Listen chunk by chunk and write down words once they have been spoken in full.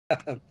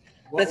This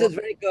What, is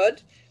very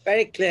good,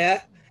 very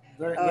clear.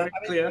 very, very I mean,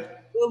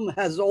 clear. Zoom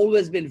has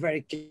always been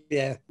very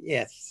clear.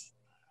 Yes.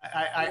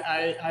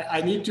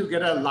 I need to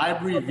get a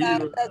library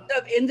view.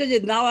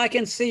 Indrajit, now I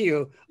can see you,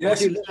 what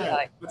Yes, you you look can.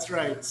 like. That's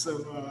right. So,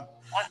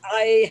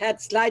 I had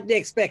slightly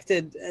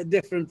expected a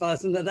different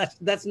person.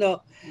 That's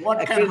no what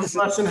kind of a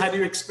criticism. person had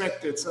you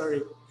expected?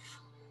 Sorry.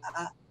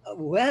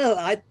 Well,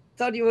 I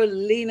thought you were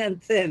lean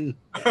and thin.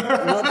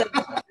 Not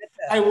that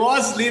I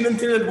was lean and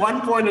thin at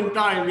one point in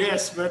time,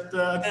 yes, but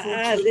as it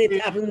unfortunately,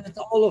 happens with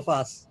all of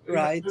us. yeah,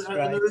 Right, no,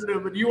 right. no, no,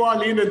 but you are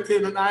lean and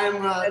thin, and I am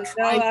And no,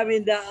 trying. I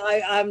mean,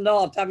 I'm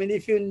not. I mean,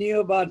 if you knew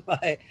about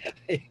my,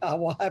 I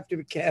will have to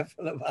be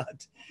careful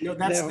about. You know,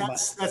 Never mind.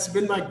 that's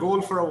been my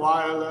goal for a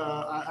while.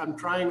 I'm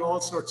trying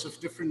all sorts of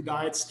different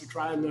diets to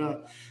try and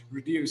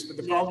reduce, but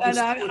the Yeah, problem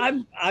and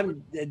is,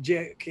 I'm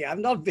joking.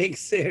 I'm not being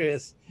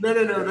serious. no,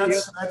 You,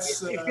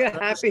 if you're that's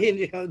happy in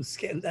your own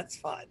skin, that's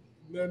fine.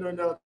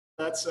 no,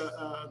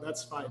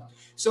 that's fine.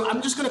 So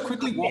I'm just going to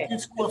quickly walk you Okay.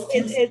 through a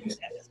few It, things.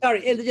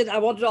 sorry, Indrajit, I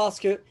wanted to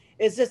ask you: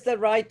 is this the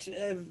right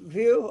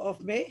view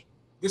of me?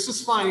 This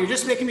is fine. You're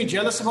just making me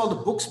jealous of all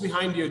the books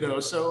behind you,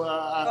 though. So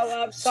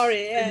Oh, I'm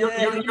sorry. You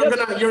you're look.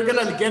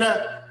 gonna get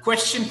a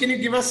question. Can you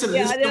give us a Yeah,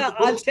 list of yeah. the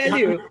I'll books tell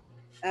behind you? you.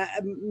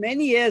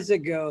 Many years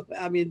ago,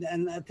 I mean,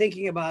 and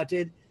thinking about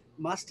it,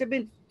 must have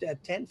been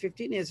 10,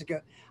 15 years ago.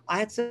 I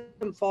had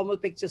some formal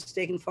pictures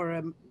taken for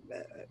an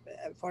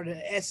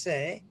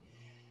essay,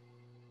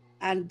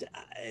 and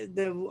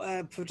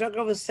the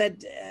photographer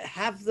said,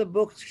 "Have the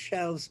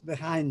bookshelves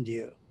behind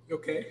you."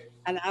 Okay.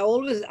 And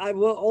always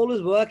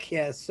work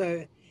here,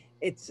 so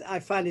I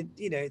find it,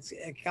 it's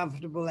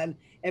comfortable and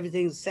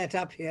everything's set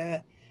up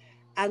here.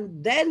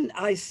 And then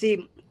I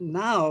see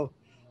now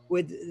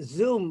with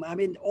Zoom, I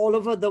mean, all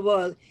over the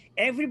world,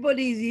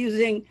 everybody's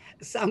using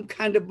some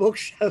kind of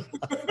bookshelf.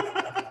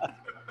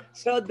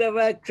 So there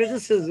were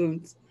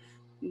criticisms,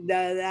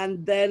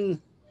 and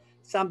then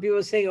some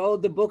people saying, "Oh,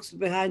 the books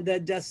behind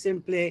that just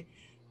simply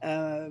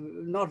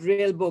not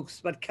real books,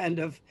 but kind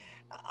of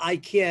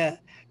IKEA,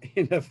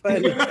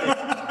 furniture."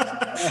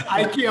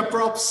 IKEA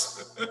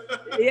props.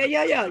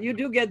 Yeah. You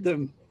do get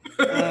them,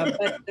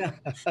 but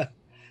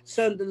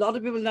so a lot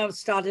of people now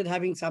started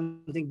having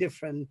something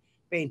different,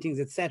 paintings,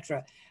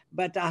 etc.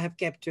 But I have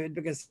kept to it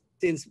because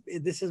since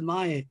this is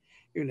my,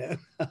 you know.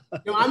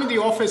 No, I'm in the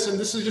office, and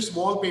this is just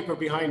wallpaper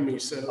behind me.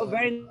 So Oh,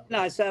 very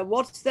nice.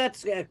 What's that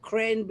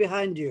crane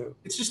behind you?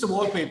 it's just a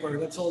wallpaper.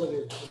 That's all it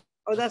is.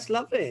 Oh, that's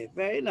lovely.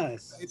 Very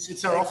nice.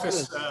 It's our Excellent. office.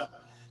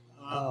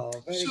 Oh,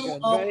 very So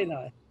good. Very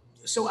nice.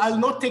 so I'll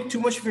not take too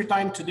much of your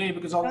time today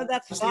because No,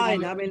 that's obviously we'll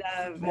fine. I mean,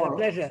 tomorrow.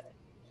 pleasure.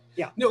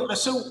 Yeah. No,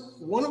 so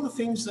one of the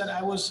things that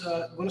I was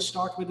going to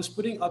start with is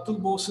putting Atul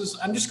Bose's.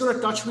 I'm just going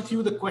to touch with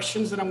you the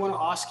questions that I'm going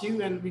to ask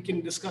you, and we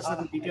can discuss that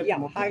in detail Yeah.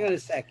 tomorrow. Hang on a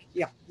sec.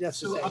 Yeah.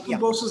 Just a So sec. Atul Yeah.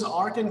 Bose's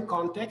art and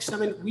context. I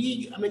mean,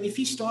 if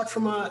we start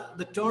from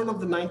the turn of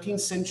the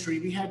 19th century,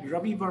 we had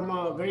Ravi Verma,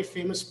 a very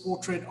famous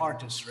portrait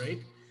artist, right?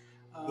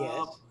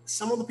 Yes.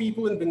 Some of the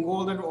people in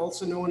Bengal that were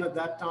also known at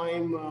that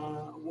time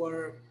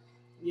were,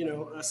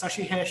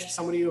 Sashi Hesh,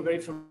 somebody you're very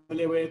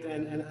familiar with,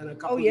 and a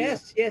couple Oh, of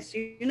yes. Yes.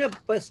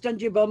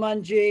 Pastanji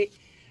Bamanji,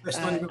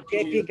 Western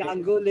JP okay.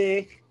 Ganguly,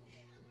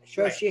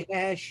 Right. Shoshi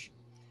Hesh,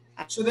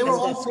 So they and were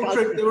the all portrait.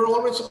 sculptor. They were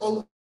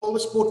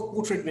always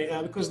portrait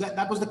because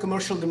that was the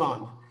commercial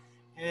demand,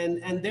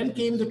 and then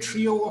came the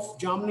trio of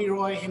Jamni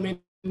Roy, Hemant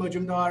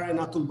Majumdar, and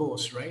Atul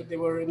Bose. Right? They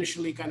were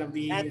initially kind of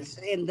the That's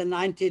in the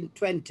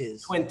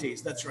 1920s.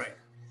 20s. That's right.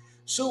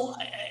 So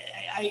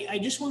I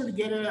just wanted to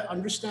get an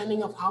understanding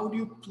of how do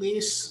you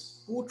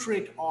place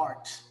portrait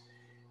art,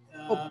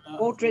 Oh,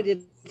 portrait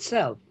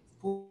itself.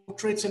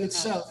 portraits in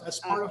itself, as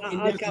part of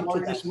India's I'll come to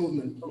modernist that.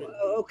 movement.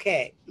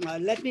 Okay,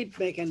 let me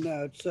make a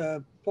note.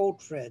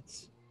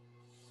 Portraits.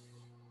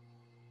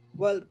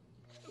 Well,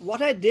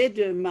 what I did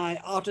in my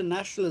art and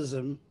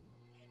nationalism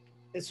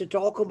is to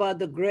talk about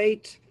the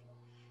great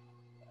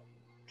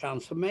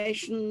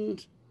transformation,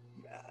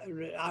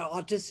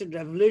 artistic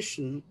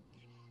revolution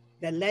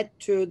that led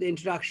to the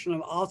introduction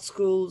of art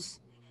schools,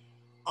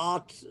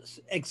 art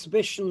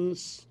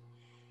exhibitions,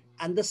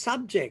 and the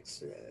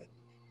subjects,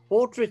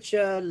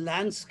 portraiture,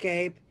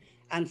 landscape,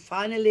 and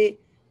finally,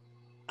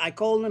 I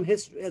call them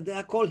they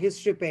are called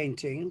history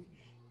painting,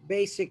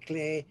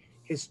 basically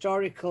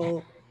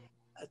historical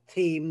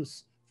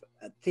themes,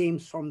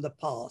 themes from the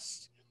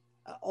past,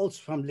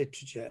 also from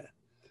literature.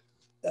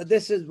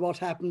 This is what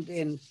happened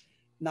in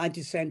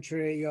 19th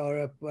century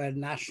Europe, where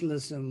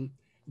nationalism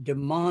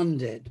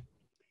demanded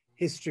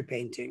history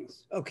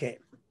paintings. Okay.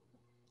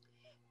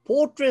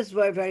 Portraits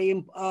were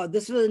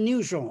this was a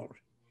new genre,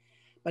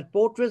 but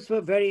portraits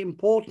were very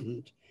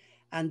important.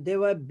 And they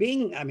were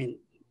being, I mean,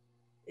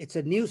 it's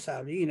a new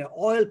sound,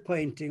 oil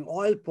painting,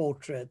 oil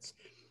portraits.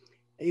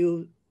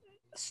 You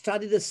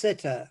study the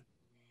sitter,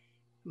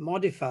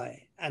 modify,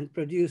 and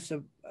produce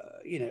a,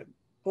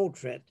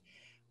 portrait,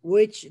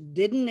 which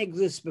didn't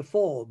exist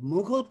before.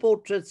 Mughal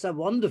portraits are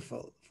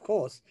wonderful, of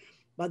course,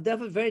 but they're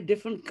of a very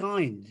different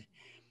kind.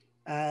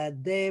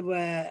 They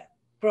were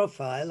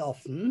profile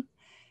often,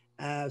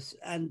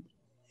 and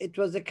it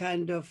was a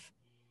kind of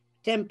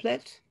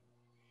template.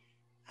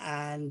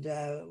 And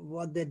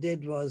what they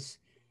did was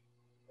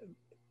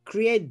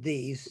create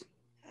these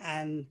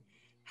and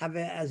have,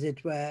 as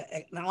it were,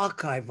 an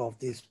archive of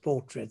these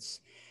portraits,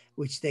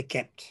 which they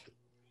kept.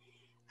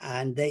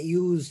 And they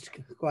used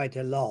quite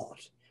a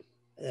lot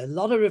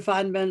of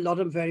refinement, a lot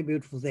of very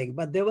beautiful things,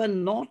 but they were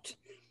not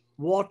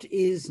what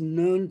is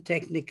known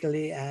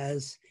technically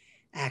as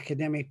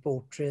academic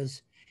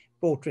portraits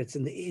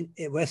in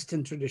the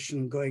Western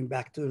tradition going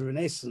back to the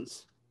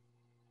Renaissance.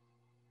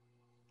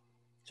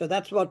 So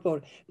that's what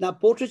now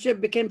portraiture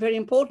became very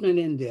important in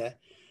India,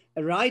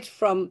 right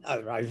from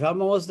Ravi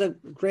Verma was the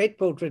great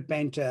portrait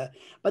painter,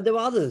 but there were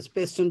others,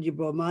 Pestunji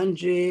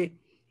Bomanji,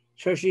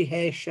 Shashi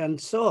Hesh,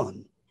 and so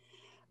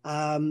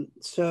on.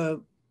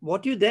 So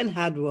what you then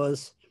had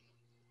was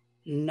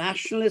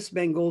nationalist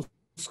Bengal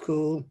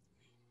school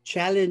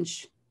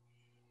challenge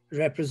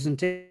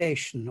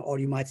representation, or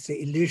you might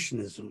say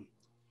illusionism,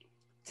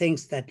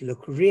 things that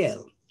look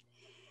real.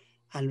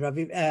 And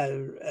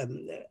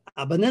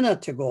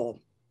Abanindranath Tagore,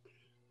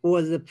 who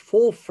was at the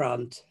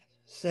forefront,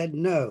 said,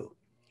 no,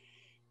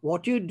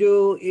 what you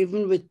do,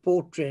 even with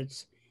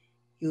portraits,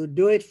 you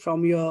do it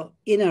from your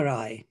inner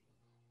eye,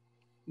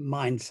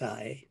 mind's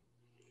eye.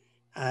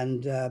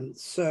 And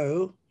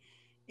so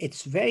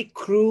it's very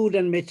crude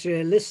and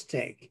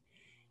materialistic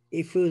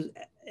if you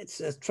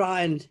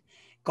try and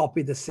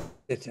copy the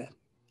sitter.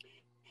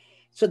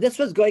 So this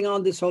was going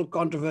on, this whole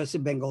controversy,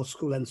 Bengal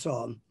school and so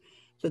on.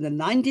 So in the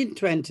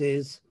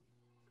 1920s,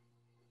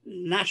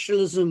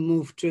 nationalism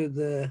moved to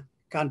the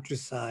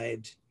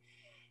countryside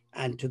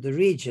and to the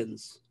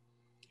regions.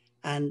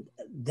 And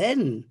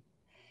then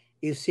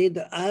you see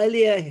the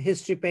earlier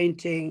history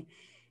painting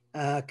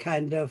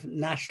kind of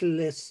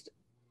national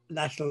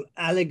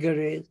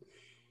allegories,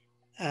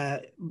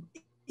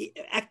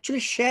 actually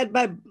shared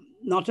by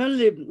not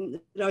only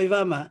Ravi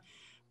Verma,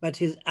 but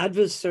his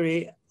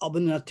adversary,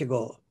 Abanindranath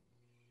Tagore.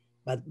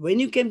 But when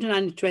you came to the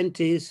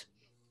 1920s,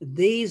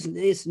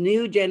 this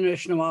new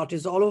generation of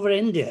artists all over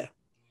India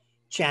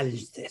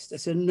challenged this. They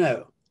said,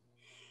 no.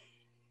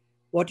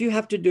 What you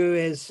have to do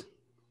is,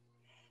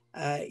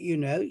 you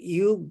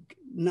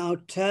now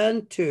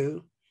turn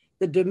to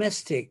the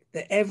domestic,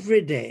 the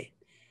everyday,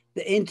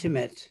 the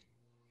intimate.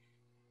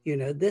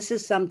 This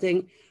is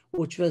something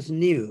which was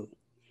new.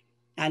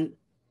 And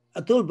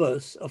Atul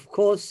Bose, of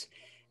course,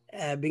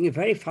 being a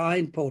very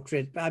fine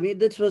portrait, I mean,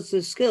 this was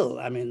his skill.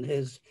 I mean,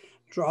 his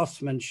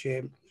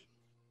draftsmanship.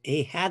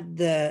 He had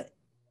the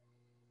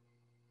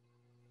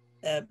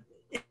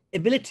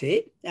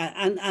ability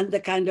and the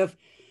kind of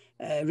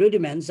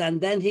rudiments.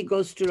 And then he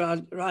goes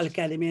to Royal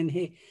Academy and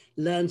he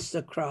learns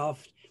the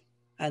craft,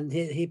 and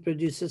he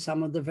produces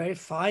some of the very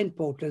fine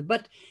portraits.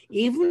 But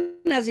even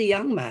as a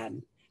young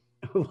man,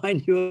 when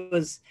he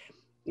was,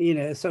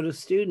 sort of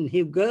student,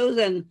 he goes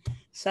and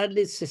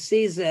suddenly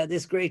sees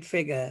this great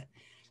figure,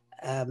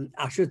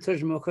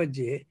 Ashutosh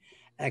Mukherjee,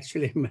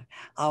 actually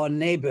our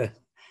neighbor,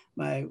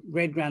 my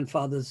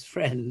great-grandfather's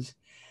friend.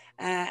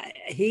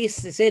 He's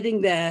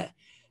sitting there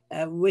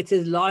with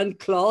his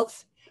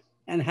loincloth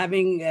and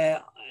having,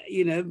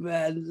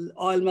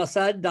 oil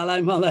massage,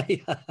 dalai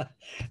malai,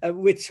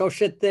 with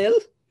shoshet tel.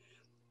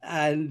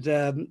 And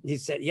he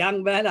said,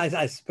 young man,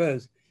 I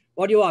suppose,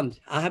 what do you want?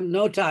 I have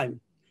no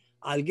time.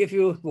 I'll give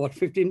you,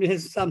 15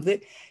 minutes or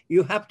something.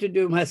 You have to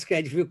do my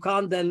sketch. If you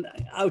can't, then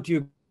out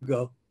you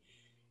go.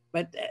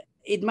 But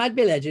it might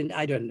be legend.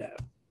 I don't know.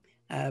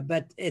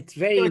 But it's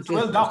very interesting.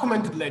 It's a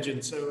well-documented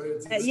legend. So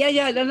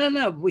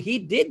no. He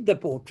did the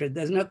portrait.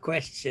 There's no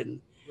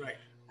question. Right.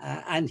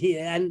 And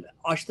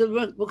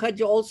Ashutosh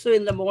Mukherjee also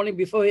in the morning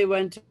before he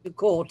went to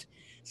court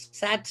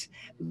sat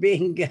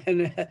being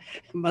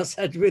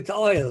massaged with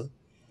oil.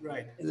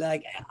 Right.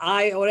 Like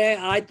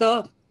I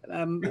thought. Tell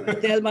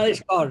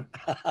Manish Kaur.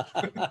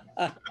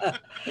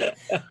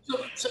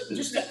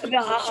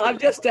 I'm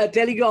just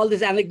telling you all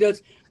these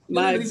anecdotes.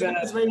 I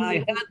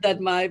heard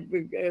that my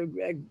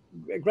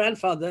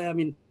grandfather,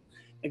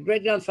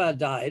 great grandfather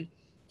died.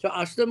 So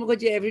Ashutosh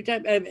Mukherjee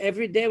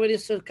every day when he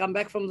used to come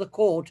back from the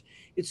court,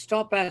 he'd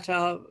stop at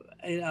our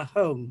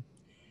home,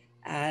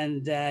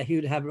 and he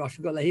would have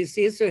rasgulla. He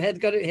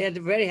had a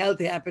very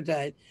healthy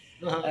appetite.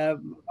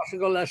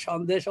 Rasgulla,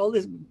 Shandesh, all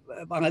this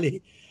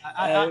Bangali.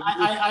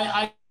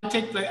 I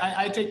take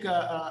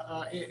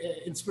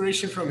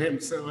inspiration from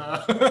him. So,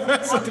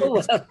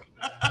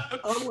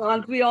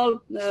 aren't we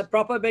all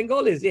proper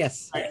Bengalis?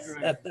 Yes, right, yes,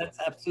 right. That's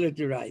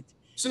absolutely right.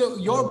 So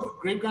your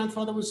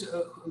great-grandfather was,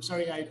 I'm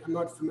sorry, I'm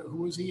not familiar.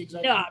 Who was he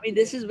exactly? Yeah,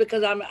 this is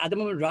because I'm at the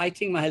moment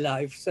writing my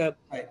life. So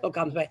right. What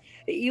comes by?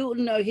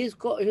 He's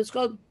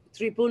called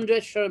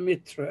Tripundeshwar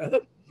Mitra.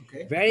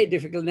 Okay. Very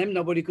difficult name.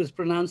 Nobody could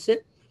pronounce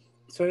it.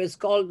 So it's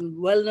called,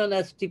 well known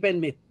as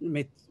Tipen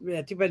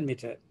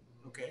Mitter.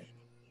 Okay.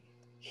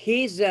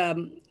 His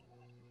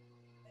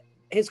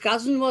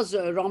cousin was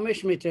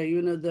Ramesh Mitter,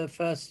 the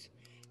first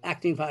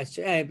acting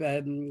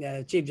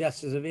Chief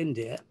Justice of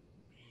India.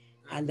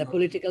 And the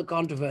political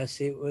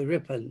controversy with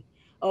Ripon.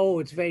 Oh,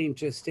 it's a very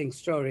interesting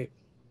story.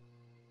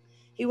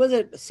 He was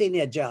a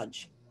senior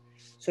judge.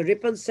 So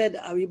Ripon said,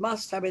 we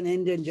must have an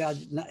Indian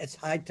judge. It's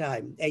high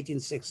time,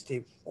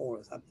 1864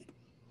 or something.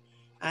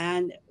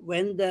 And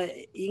when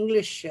the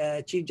English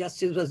Chief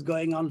Justice was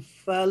going on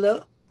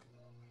furlough,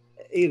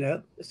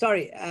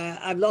 sorry,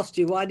 I've lost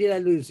you. Why did I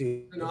lose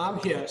you? No, I'm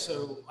here,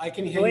 so I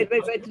can hear you.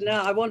 Wait.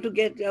 Now I want to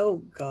get,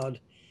 oh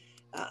God.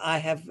 I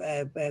have,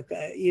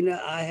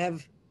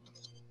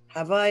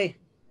 have I?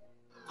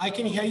 I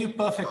can hear you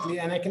perfectly,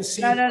 and I can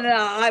see No, you. no, no.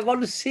 I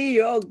want to see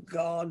you. Oh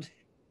God.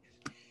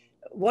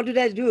 What did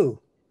I do?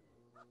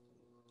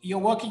 You're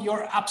working.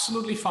 You're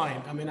absolutely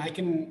fine. I mean, I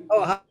can.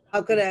 Oh,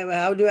 how could I,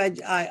 how do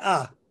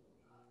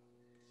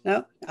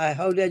no,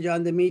 how do I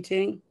join the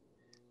meeting?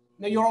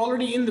 No, you're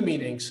already in the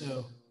meeting,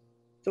 so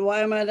So why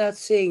am I not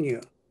seeing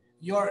you?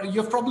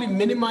 you've probably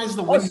minimized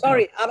the Oh, window.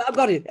 sorry, I've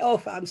got it. Oh,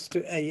 Right,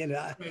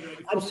 right.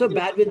 I'm so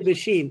bad with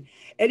machine.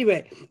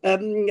 Anyway,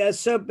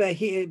 so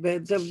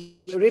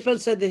Ripple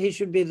said that he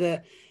should be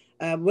the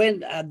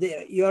when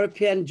the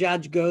European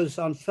judge goes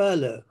on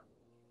furlough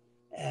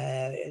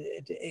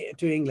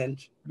to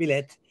England,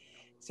 Billet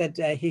said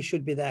he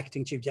should be the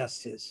acting Chief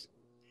Justice.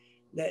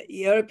 The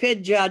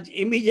European judge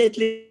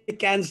immediately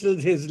cancelled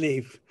his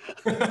leave.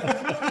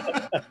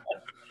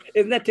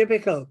 Isn't that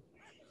typical?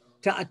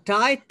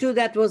 Tied to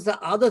that was the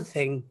other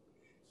thing,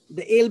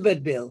 the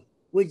Ilbert Bill,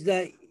 which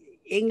the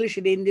English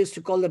in India used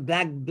to call the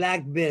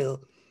Black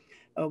Bill.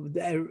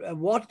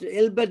 What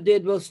Ilbert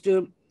did was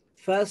to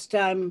first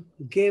time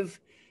give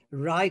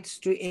rights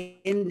to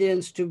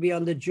Indians to be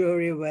on the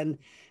jury when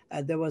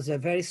there was a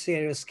very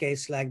serious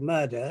case like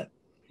murder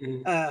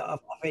of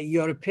a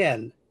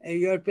European.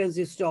 Europeans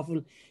used to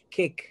often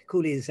kick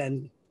coolies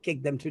and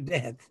kick them to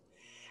death,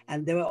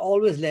 and they were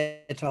always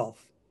let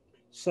off.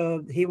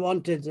 So he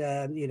wanted,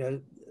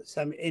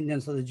 some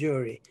Indians on the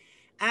jury.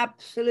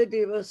 Absolutely,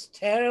 it was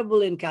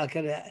terrible in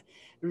Calcutta.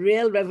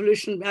 Real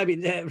revolution, I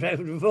mean, the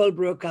revolt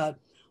broke out.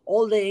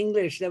 All the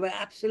English, they were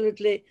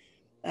absolutely,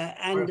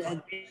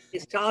 they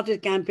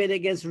started campaign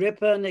against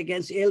Ripon,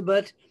 against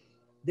Ilbert.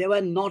 They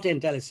were not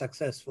entirely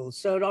successful.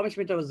 So Ramesh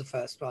Mitter was the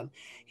first one.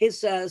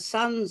 His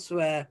sons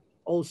were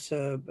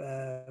also,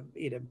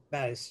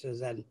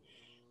 barristers and,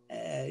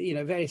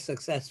 very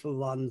successful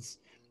ones.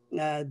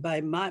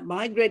 By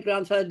my great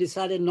grandfather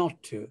decided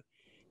not to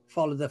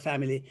follow the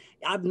family.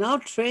 I've now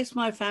traced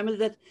my family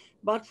that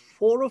about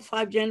 4 or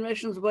 5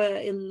 generations were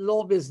in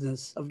law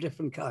business of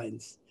different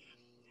kinds.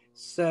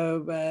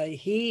 So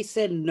he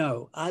said,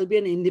 no, I'll be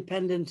an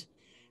independent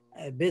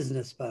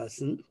business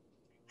person.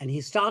 And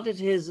he started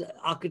his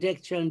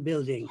architecture and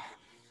building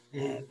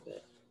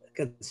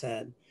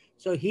concern.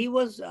 So he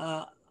was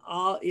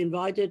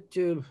invited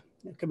to,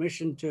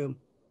 commissioned to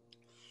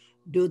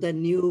do the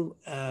new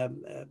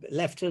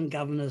Lieutenant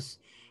Governor's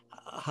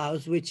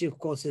house, which of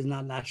course is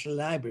now National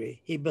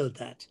Library. He built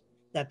that.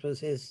 That was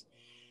his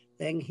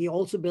thing. He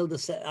also built the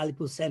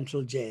Alipur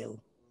Central Jail,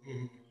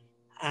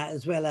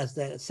 as well as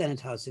the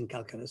Senate House in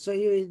Calcutta. So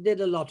he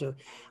did a lot of,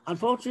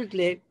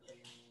 unfortunately,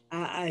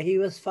 he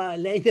was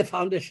laying the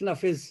foundation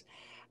of his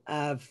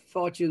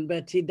fortune,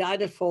 but he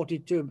died at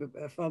 42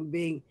 from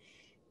being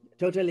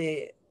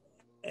totally,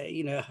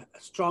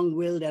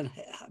 strong-willed and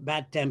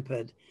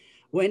bad-tempered.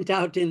 Went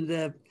out in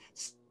the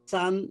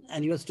sun,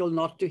 and he was told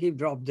not to. He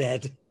dropped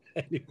dead.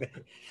 Anyway,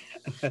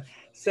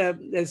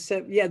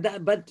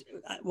 but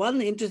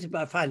one interesting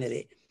part,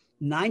 finally,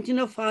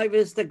 1905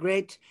 is the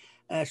great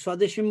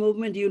Swadeshi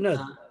movement. You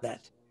know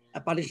that. A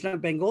partition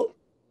of Bengal.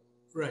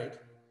 Right.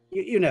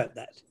 You know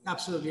that.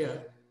 Absolutely, yeah.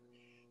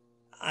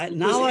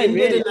 Now I ended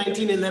really in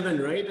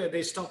 1911, right?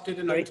 They stopped it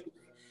in Sorry?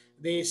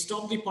 They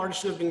stopped the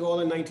partition of Bengal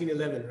in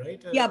 1911,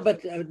 right? Yeah,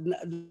 but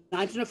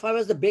 1905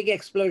 was the big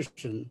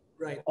explosion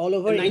right. all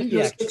over And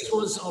India. 1906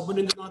 was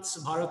Abanindranath's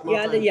Bharat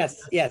Yeah,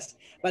 Mata. yes.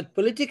 But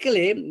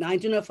politically,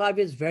 1905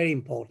 is very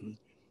important.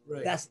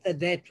 Right. That's the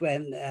date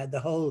when the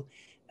whole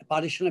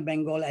partition of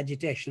Bengal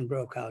agitation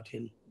broke out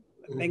in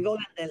Bengal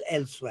and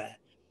elsewhere.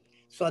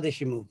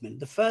 Swadeshi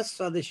movement, the first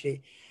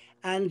Swadeshi.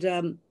 And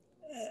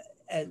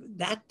at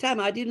that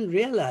time, I didn't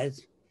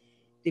realize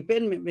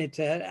Dipen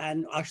Mitter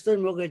and Ashutosh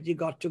Mukherjee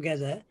got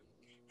together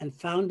and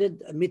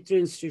founded a Mitra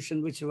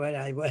institution, which is where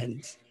I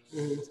went. So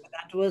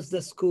that was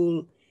the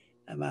school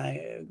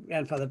my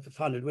grandfather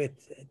founded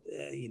with,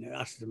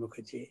 Ashutosh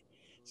Mukherjee.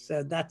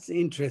 So that's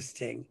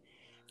interesting.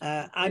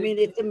 I mean,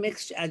 it's a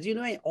mixture. As you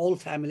know, in all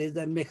families,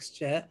 a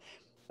mixture.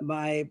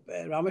 My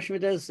Ramesh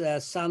Mitter's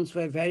sons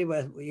were very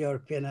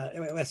European,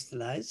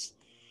 Westernized.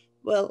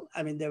 Well,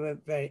 I mean,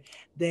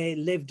 they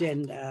lived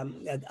in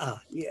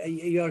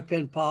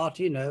European part,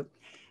 not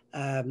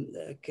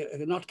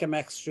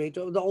Kamak Street,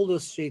 all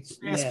those streets.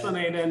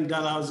 Esplanade and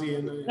Dalhousie.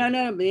 And,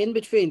 No, in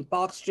between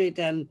Park Street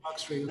and Park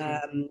Street.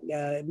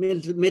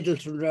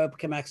 Middleton Road,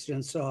 Kamak Street,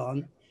 and so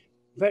on.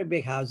 Very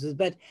big houses.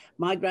 But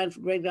my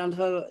great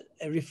grandfather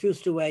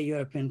refused to wear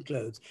European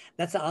clothes.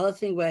 That's the other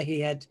thing where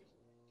he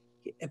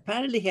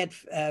apparently had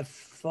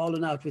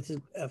fallen out with his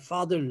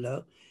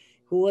father-in-law,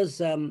 who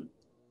was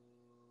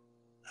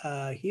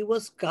he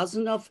was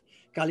cousin of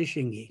Kali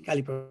Singhi,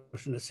 Kali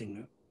Prasanna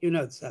Singh. You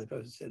know Kali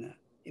Prasanna Singh,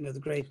 the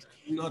great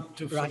Not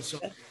too writer.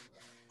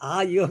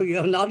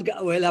 You're not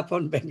well up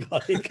on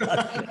Bengali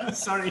culture.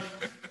 Sorry.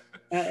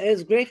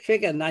 It's a great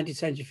figure, 19th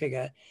century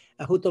figure,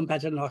 Hutam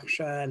Pattern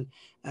Naksha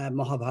and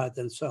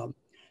Mahabharata and so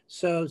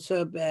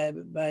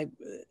on. By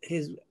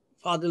his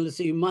father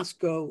said, you must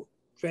go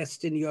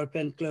dressed in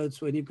European clothes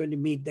when you're going to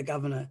meet the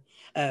governor,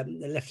 the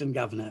lieutenant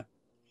governor.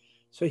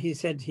 So he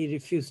said he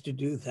refused to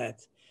do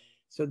that.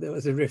 So there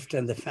was a rift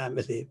in the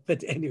family.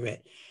 But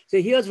anyway,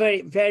 so he was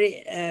very,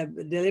 very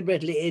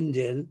deliberately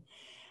Indian.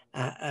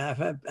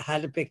 I've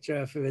had a picture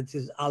of him with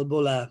his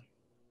albola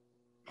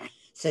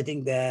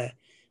sitting there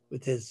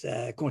with his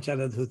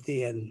Konchana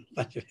Dhuti and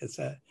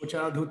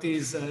Kochara Dhuti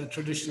is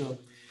traditional.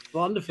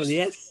 wonderful. Just,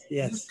 Yes, just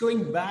yes.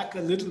 going back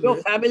a little Your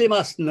bit, family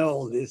must know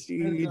all this.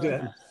 and You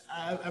don't.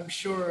 I'm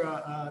sure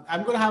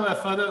I'm going to have a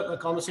further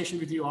conversation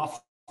with you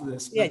after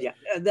this. But Yeah,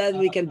 yeah. Then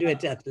we can do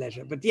it at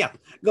leisure. But yeah,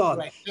 go on.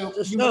 right, so So,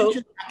 you so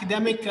mentioned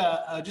academic.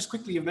 Just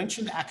quickly, you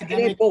mentioned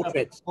academic academic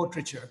portraits.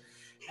 portraiture,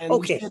 and you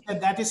Okay. said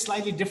that that is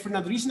slightly different.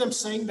 Now, the reason I'm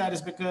saying that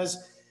is because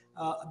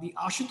the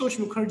Ashutosh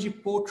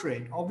Mukherjee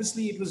portrait,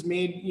 obviously, it was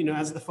made,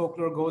 as the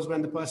folklore goes,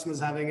 when the person was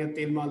having a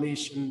tel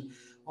malish and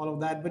all of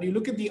that. But you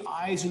look at the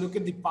eyes, you look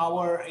at the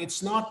power.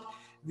 It's not.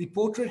 The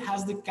portrait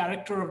has the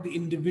character of the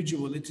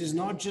individual. It is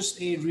not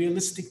just a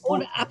realistic Oh,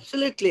 portrait.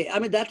 absolutely. I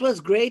mean, that was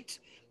great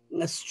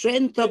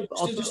strength of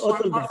So just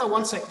Atul Bose. Partha,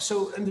 one sec.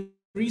 So, and the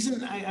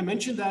reason I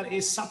mentioned that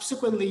is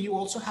subsequently you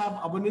also have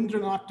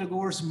Abanindranath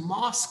Tagore's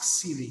Mask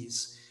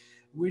series,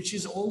 which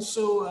is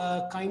also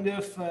kind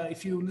of,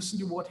 if you listen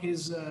to what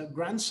his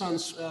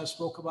grandsons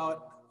spoke about,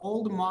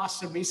 all the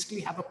masks are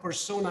basically have a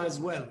persona as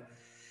well.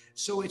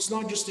 So it's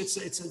not just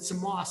it's a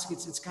mask.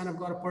 It's kind of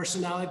got a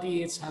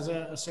personality. It has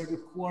a certain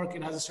quirk.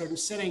 It has a certain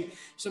setting.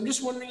 So I'm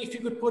just wondering if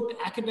you could put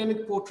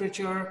academic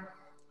portraiture,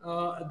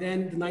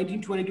 then the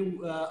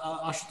 1922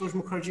 Ashutosh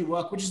Mukherjee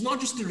work, which is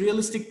not just a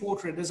realistic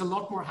portrait. There's a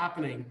lot more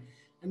happening,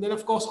 and then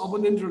of course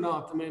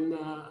Abanindranath. I mean,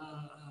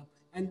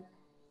 and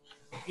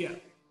yeah.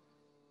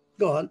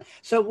 Go on.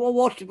 So,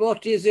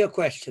 what is your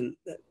question?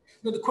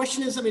 No, the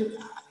question is, I mean,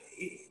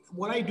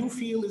 what I do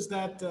feel is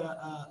that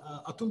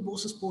Atul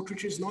Bose's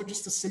portraiture is not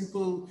just a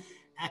simple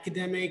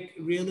academic,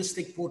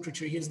 realistic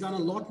portraiture. He has done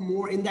a lot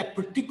more in that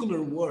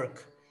particular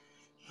work.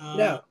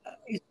 No,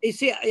 you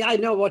see, I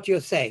know what you're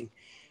saying.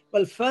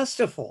 Well, first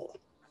of all,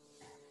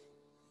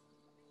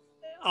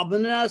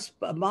 Abhina's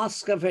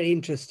masks are very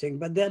interesting,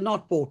 but they're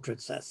not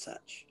portraits as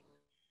such.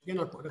 They're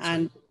not, that's right.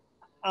 And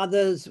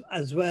others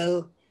as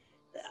well.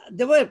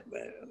 There were,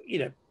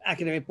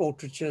 academic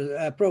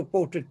portraiture,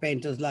 portrait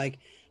painters like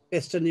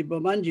Pestani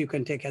Bomanji you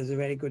can take as a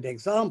very good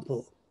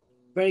example.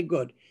 Very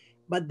good.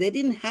 But they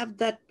didn't have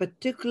that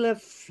particular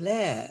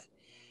flair.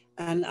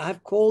 And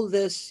I've called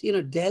this,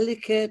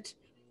 delicate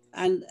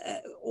and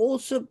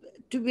also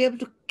to be able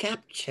to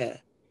capture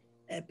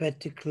a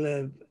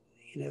particular,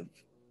 you know,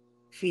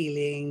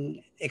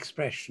 feeling,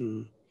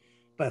 expression,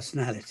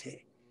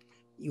 personality.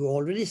 You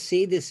already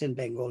see this in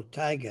Bengal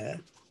Tiger.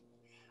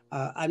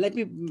 And let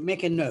me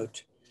make a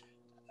note.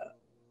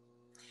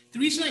 The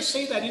reason I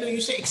say that,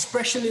 you say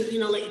expression,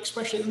 like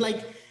expression,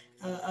 like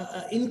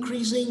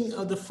increasing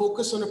the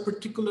focus on a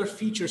particular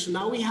feature. So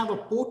now we have a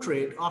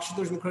portrait.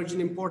 Ashutosh Mukherjee,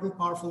 an important,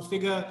 powerful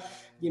figure,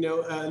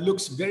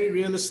 looks very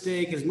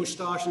realistic, his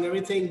mustache and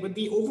everything. But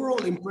the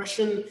overall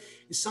impression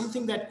is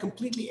something that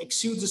completely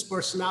exudes his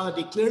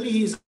personality. Clearly,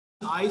 his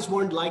eyes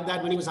weren't like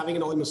that when he was having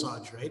an oil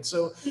massage, right?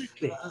 So,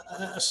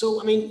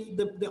 I mean,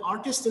 the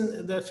artist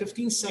in the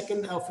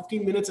 15-second or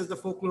 15 minutes as the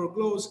folklore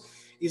goes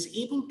is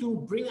able to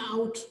bring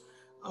out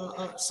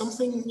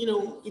something,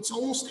 it's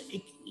almost,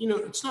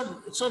 it's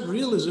not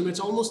realism. It's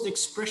almost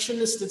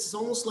expressionist. It's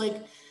almost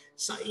like,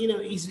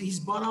 he's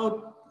brought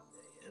out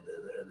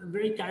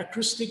very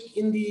characteristic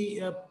in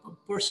the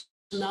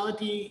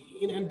personality,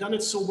 and done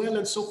it so well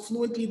and so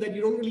fluently that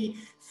you don't really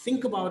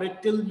think about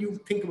it till you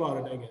think about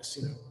it, I guess,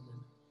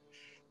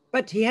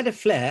 But he had a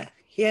flair.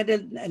 He had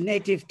a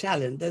native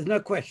talent. There's no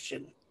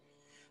question.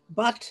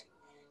 But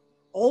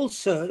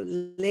also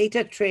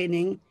later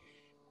training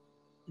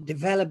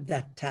developed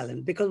that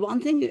talent. Because one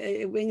thing,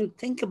 when you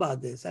think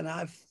about this, and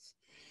I've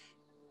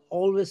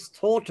always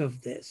thought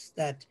of this,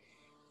 that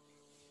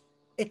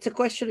it's a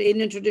question of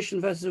Indian tradition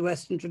versus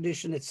Western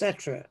tradition,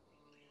 etc.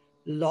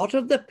 A lot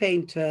of the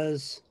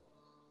painters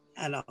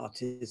and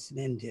artists in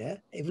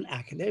India, even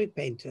academic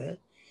painters,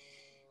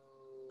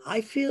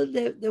 I feel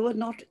they were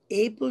not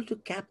able to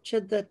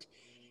capture that.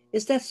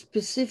 Is that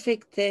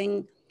specific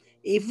thing,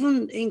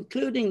 even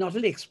including not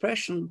only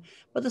expression,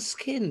 but the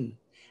skin,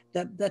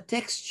 the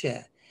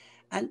texture.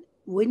 And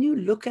when you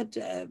look at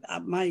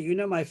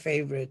my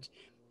favorite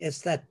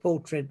is that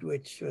portrait,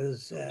 which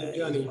was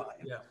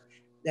yeah.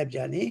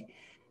 Debjani.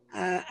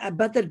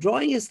 But the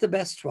drawing is the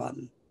best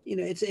one.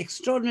 It's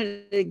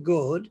extraordinarily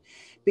good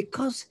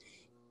because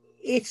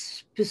it's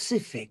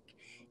specific.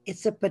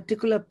 It's a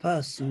particular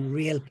person,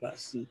 real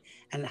person,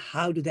 and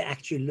how do they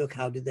actually look?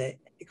 How do they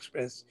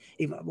express?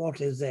 Even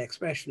what is their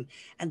expression?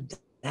 And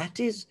that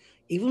is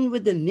even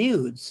with the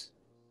nudes.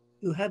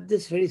 You have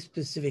this very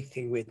specific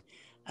thing with.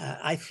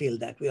 I feel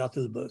that with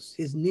Atul Bose,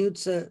 his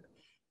nudes are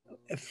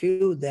a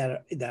few,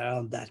 there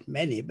aren't that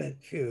many, but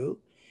few.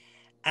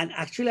 And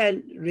actually,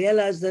 I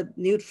realized that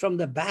nude from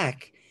the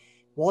back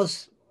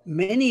was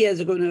many years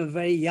ago, when I was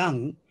very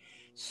young,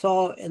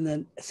 saw in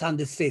the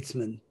Sunday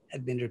Statesman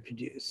had been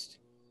reproduced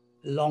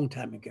a long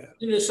time ago.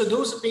 So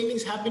those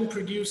paintings have been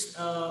produced,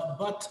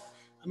 but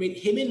I mean,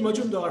 Himen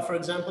Majumdar, for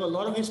example, a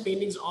lot of his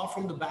paintings are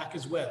from the back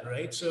as well,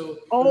 right? So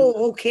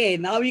Oh, okay.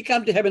 Now we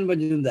come to Heaven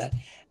Majumdar.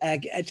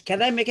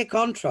 Can I make a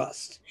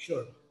contrast?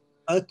 sure.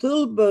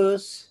 Atul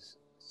Bose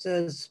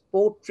says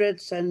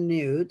portraits and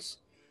nudes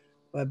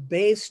were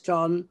based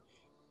on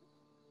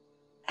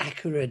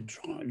accurate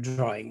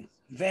drawing,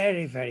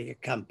 very, very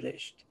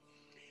accomplished.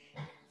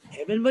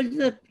 Even was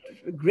a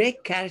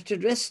great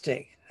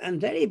characteristic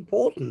and very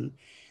important,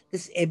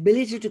 this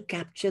ability to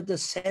capture the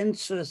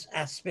sensuous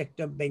aspect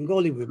of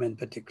Bengali women,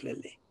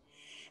 particularly.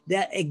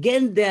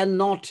 They are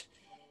not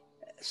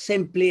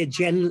simply a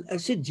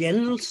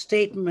general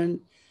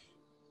statement.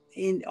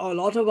 In a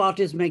lot of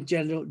artists make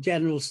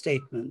general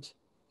statements.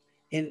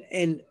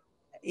 In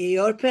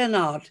European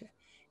art,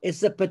 it's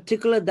the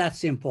particular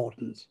that's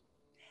important.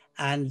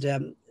 And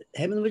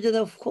Heaven Vijay,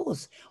 of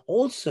course,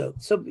 also.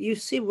 So you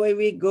see where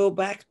we go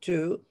back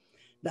to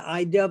the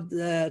idea of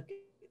the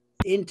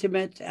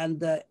intimate and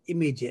the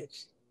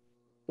immediate.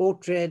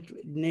 Portrait,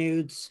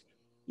 nudes,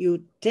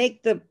 you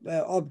take the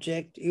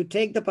object, you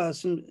take the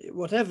person,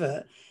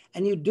 whatever,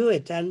 and you do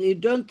it. And you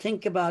don't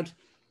think about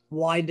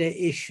wider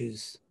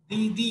issues.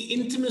 The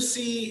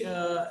intimacy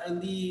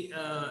and the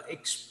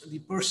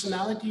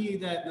personality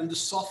that and the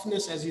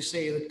softness, as you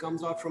say, that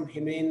comes out from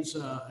Himen's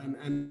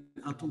and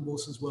Atul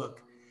Bose's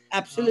work.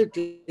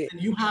 Absolutely.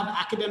 And you have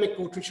academic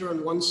portraiture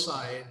on one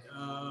side,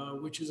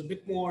 which is a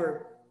bit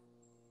more,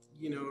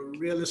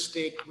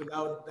 realistic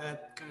without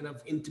that kind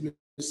of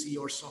intimacy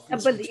or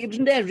softness. But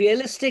even they're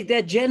realistic,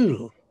 they're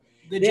general.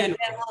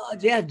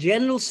 They are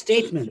general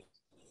statements.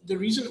 The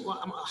reason,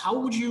 how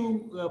would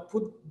you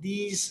put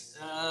these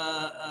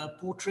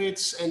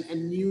portraits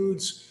and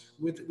nudes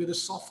with a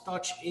soft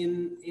touch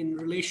in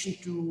relation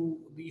to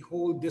the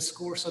whole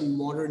discourse on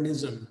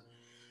modernism?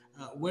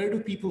 Where do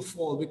people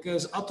fall?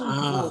 Because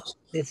Atul Bose.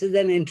 This is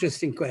an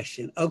interesting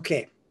question.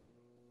 Okay.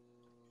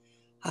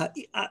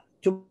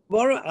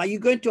 Tomorrow, are you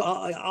going to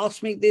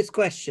ask me this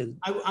question?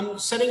 I'm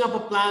setting up a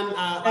plan.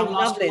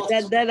 Lovely.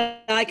 Then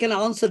I can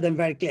answer them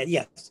very clearly.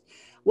 Yes.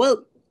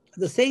 Well,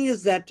 the thing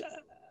is that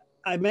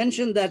I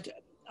mentioned that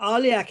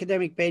early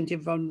academic painting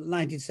from the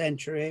 19th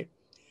century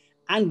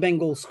and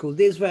Bengal school,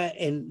 these were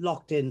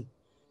locked in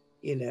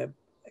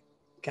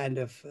kind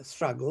of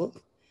struggle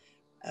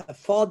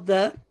for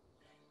the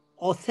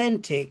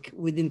authentic,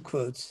 within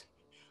quotes,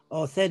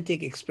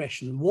 authentic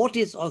expression. What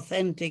is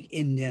authentic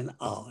Indian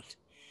art?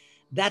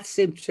 That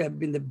seems to have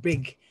been the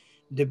big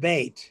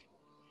debate.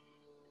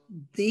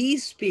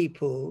 These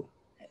people,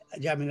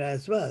 Jamira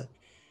as well,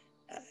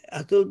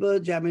 Atul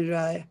Bose,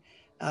 Jamira,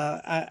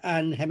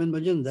 and Hemen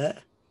Majumdar,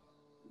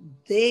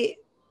 they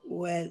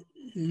were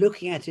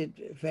looking at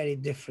it very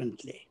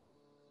differently,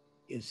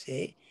 you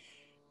see.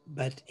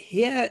 But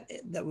here,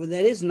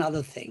 there is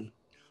another thing.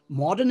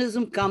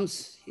 Modernism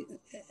comes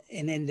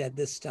in India at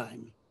this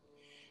time.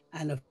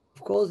 And of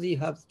course, you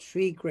have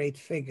three great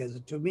figures.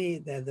 To me,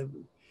 they're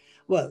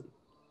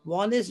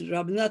one is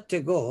Rabindranath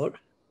Tagore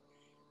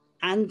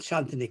and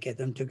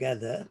Shantiniketan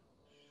together.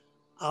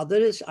 Other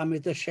is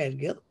Amrita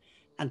Shergill,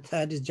 and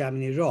third is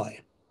Jamini Roy.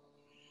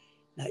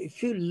 Now,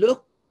 if you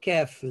look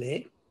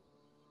carefully,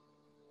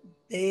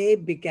 they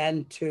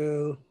began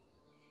to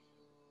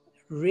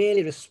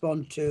really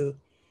respond to,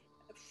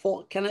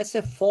 can I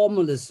say,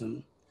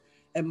 formalism.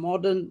 A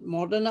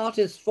modern art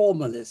is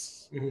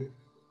formalist. Mm-hmm.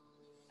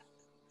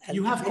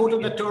 You have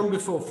quoted that term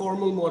before,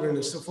 formal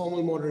modernist,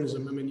 formal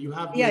modernism. I mean, you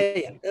have.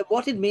 Yeah.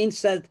 What it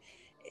means that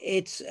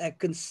it's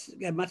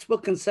much more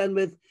concerned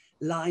with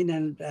line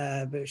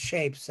and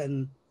shapes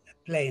and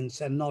planes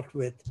and not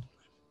with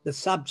the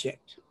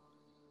subject,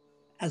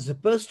 as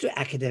opposed to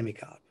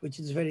academic art, which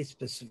is very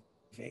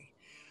specific.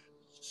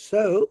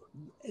 So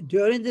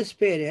during this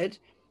period,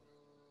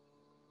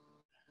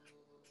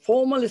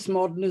 formalist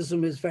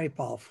modernism is very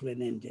powerful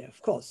in India, of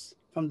course,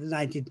 from the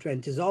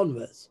 1920s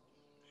onwards.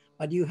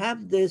 But you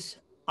have this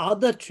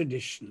other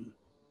tradition.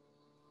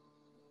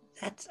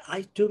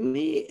 To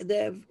me,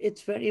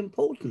 it's very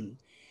important.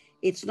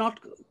 It's not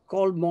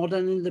called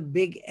modern in the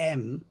big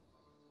M,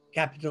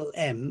 capital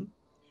M,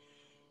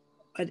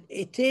 but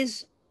it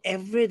is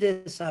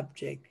everyday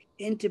subject,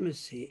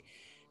 intimacy.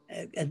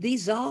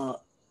 These are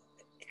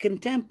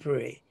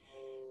contemporary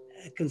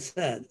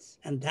concerns.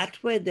 And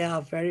that way they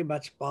are very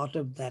much part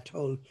of that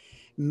whole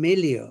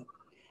milieu.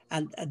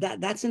 And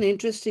that's an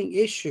interesting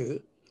issue.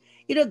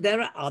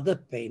 There are other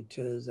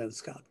painters and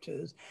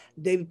sculptors.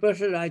 David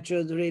Portraiture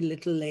was very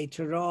little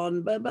later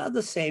on, but about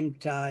the same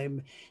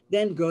time,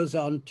 then goes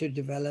on to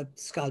develop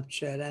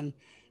sculpture and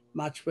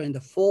much more in the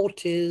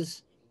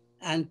 40s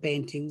and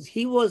paintings.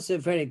 He was a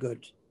very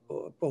good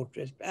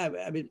portrait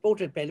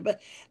painter, but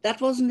that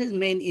wasn't his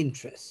main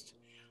interest.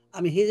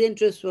 I mean, his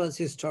interest was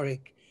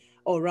historic,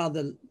 or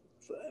rather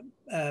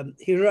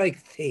heroic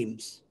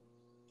themes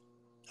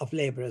of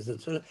laborers and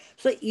so on.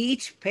 So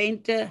each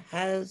painter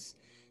has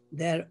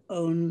their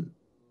own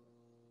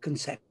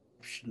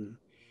conception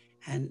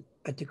and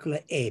particular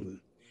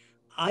aim.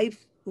 I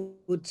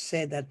would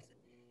say that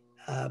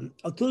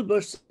Atul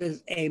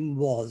Bose's aim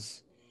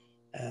was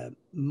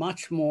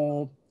much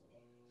more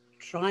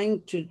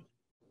trying to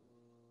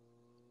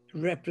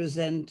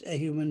represent a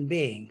human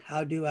being.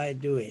 How do I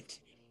do it?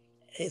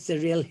 It's a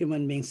real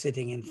human being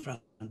sitting in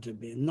front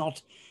of me,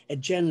 not a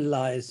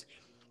generalized,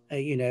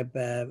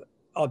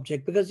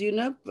 object. Because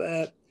in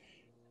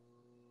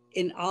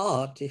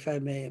art, if I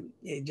may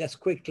just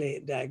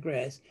quickly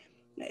digress,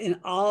 in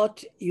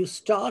art you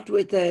start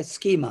with a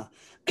schema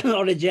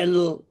or a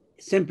general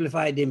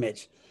simplified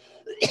image.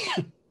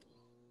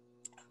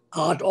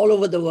 Art all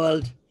over the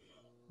world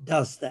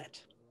does that.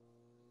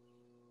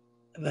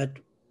 But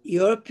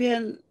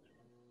European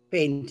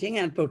painting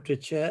and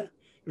portraiture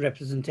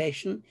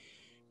representation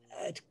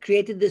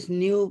created this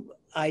new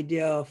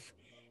idea of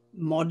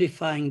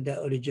modifying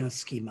the original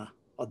schema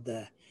of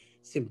the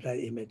simpler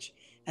image.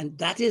 And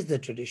that is the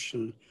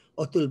tradition.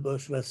 Atul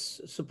Bose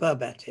was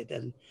superb at it.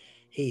 And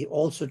he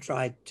also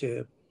tried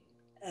to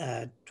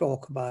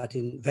talk about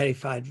in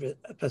verified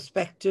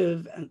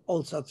perspective and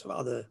all sorts of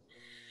other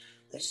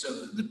things.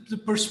 So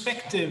the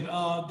perspective,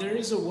 there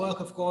is a work,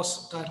 of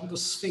course, titled The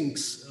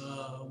Sphinx,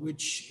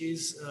 which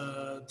is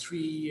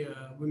three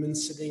women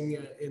sitting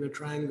in a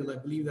triangle. I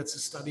believe that's a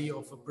study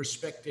of a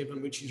perspective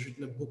on which he's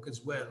written a book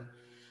as well.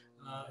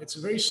 It's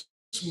a very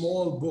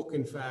small book,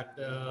 in fact.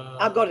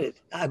 I got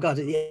it. I got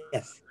it,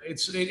 yes.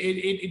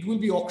 It will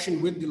be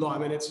auctioned with the law. I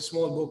mean, it's a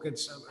small book.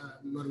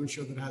 I'm not even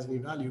sure that it has any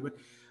value,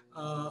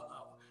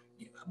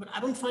 but I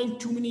don't find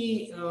too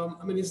many.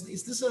 I mean,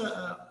 is this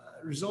a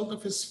result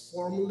of his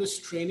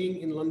formalist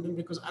training in London?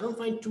 Because I don't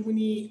find too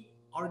many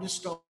artists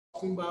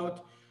talking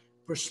about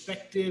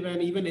perspective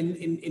and even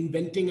in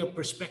inventing a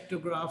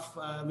perspective graph,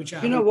 which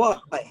I You know why?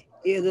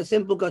 Yeah, the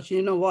simple question.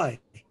 You know why?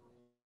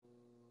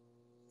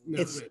 No,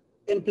 It's right.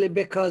 simply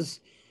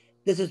because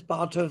this is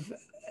part of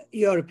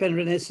European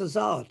Renaissance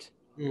art.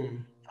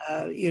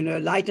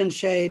 Light and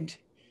shade,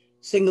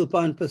 single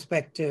point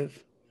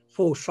perspective,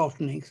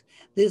 foreshortenings.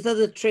 These are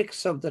the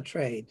tricks of the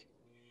trade.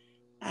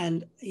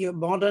 And your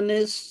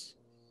modernists,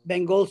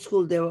 Bengal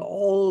school, they were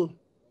all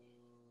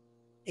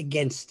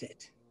against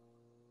it.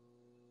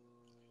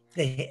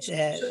 They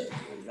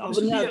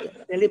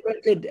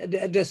deliberately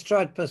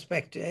destroyed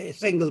perspective,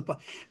 single point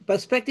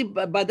perspective.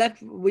 By that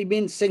we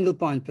mean single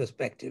point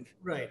perspective.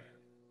 Right.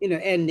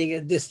 Ending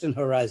a distant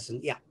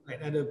horizon. Yeah.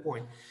 Right, at a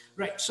point.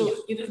 Right.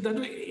 So that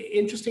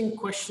interesting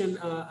question,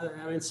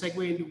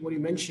 segue into what you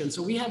mentioned.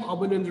 So we have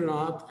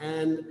Abhinandranath,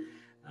 and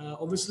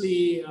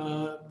obviously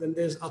then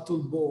there's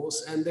Atul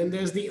Bose, and then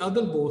there's the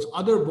other Bose,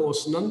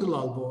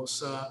 Nandalal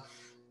Bose,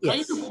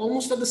 kind of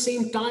almost at the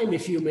same time,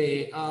 if you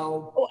may.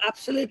 Oh,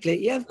 absolutely.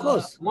 Yeah, of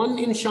course. One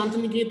in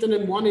Shantiniketan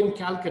and one in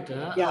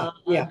Calcutta, Yeah.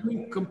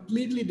 doing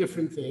completely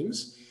different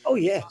things. Oh,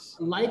 yes.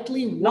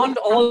 Likely one. Not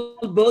all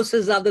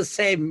bosses are the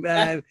same.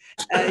 Come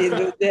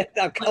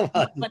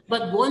on.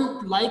 But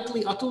one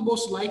likely, Atul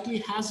Bose likely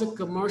has a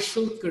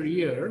commercial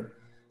career,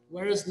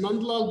 whereas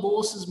Nandalal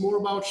Bose is more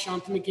about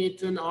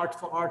Shantiniketan, art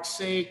for art's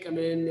sake. I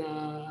mean,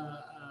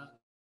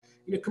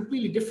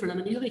 completely different. I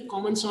mean, do you have any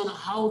comments on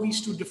how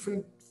these two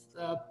different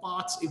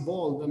paths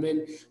evolved? I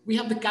mean, we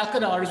have the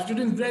Calcutta artists, which are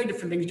doing very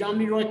different things.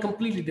 Jamni Roy,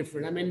 completely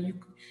different. I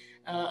mean,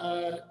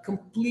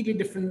 completely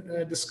different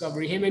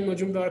discovery. Him and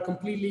Majumdar,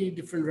 completely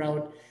different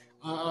route.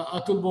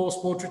 Atul Bose,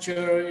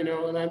 portraiture,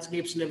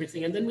 landscapes and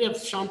everything. And then we have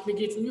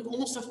Shantiniketan. We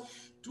almost have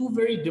two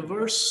very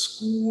diverse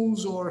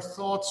schools or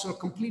thoughts, or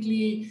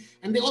completely,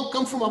 and they all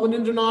come from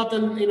Abhinandranath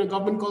and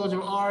Government College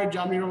of Art,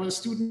 Jamni Roy was a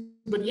student,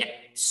 but yet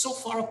so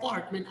far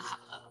apart. I mean,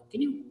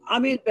 can you? I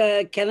mean,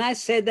 can I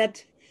say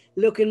that?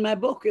 Look, in my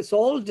book, it's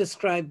all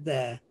described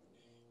there.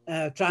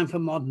 Triumph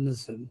of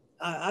Modernism.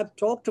 I've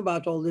talked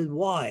about all this.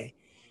 Why?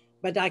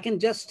 But I can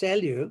just tell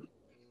you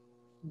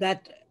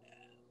that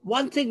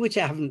one thing which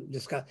I haven't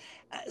discussed,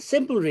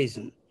 simple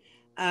reason.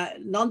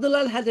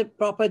 Nandalal had a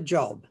proper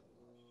job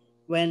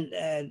when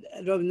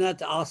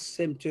Rabindranath asked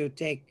him to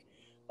take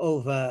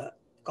over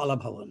Kala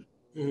Bhavan.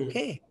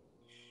 Okay.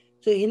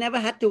 So he never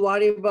had to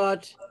worry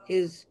about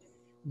his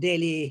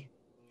daily,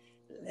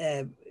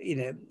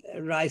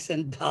 rice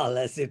and dal,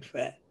 as it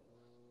were.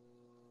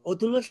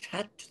 Atul Bose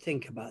had to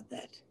think about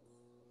that.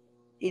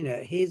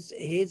 Initially,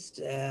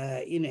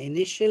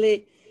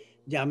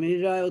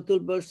 Jamini Roy,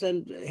 Atul Bose,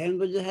 and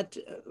Henry had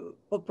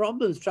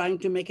problems trying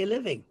to make a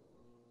living.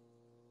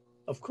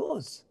 Of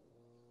course.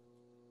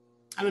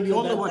 I mean, we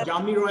all know about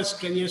Jamni Roy's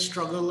 10-year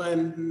struggle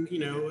and,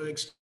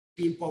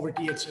 extreme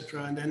poverty,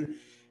 etc. And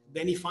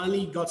then he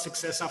finally got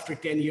success after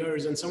 10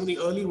 years. And some of the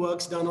early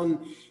works done on,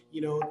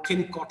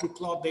 thin cotton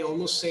cloth, they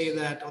almost say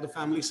that, or the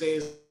family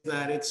says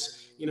that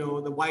it's,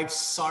 the wife's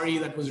sari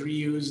that was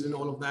reused and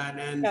all of that.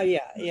 And he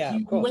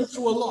went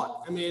through a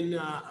lot. I mean,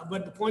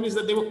 but the point is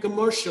that they were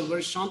commercial,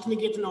 whereas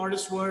Shantiniketan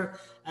artists were,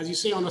 as you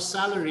say, on a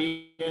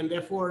salary, and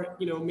therefore,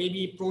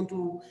 maybe prone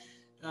to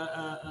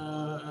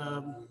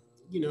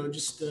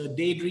just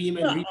daydream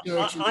and No,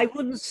 research and I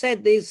wouldn't say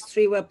these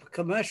three were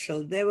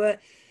commercial. They were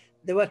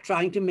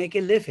trying to make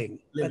a living,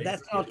 but living.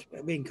 that's Yeah.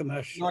 not being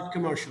commercial. Not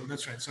commercial.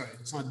 That's right. Sorry,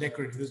 it's not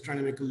decorative. It's trying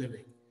to make a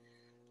living.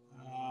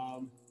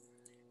 Um,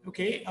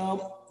 okay.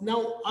 Now,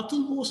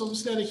 Atul Bose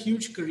obviously had a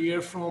huge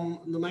career from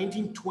the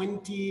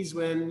 1920s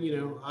when,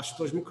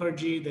 Ashutosh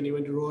Mukherjee, then he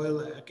went to Royal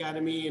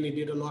Academy and he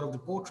did a lot of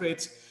the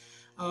portraits.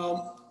 Um,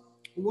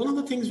 One of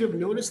the things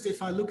we've noticed, if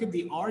I look at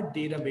the art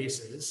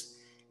databases,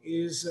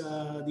 is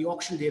the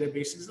auction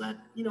databases that,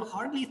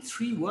 hardly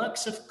three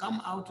works have come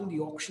out in the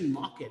auction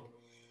market.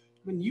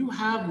 When you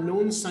have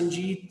known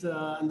Sanjeet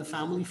and the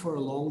family for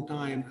a long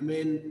time, I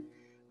mean,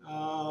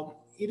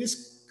 it is,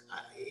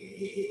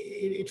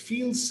 it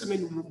feels, I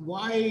mean,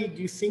 why do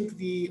you think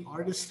the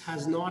artist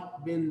has not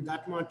been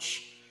that much?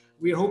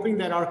 We're hoping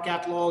that our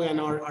catalog and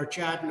our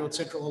chat, et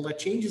cetera, all that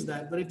changes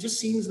that. But it just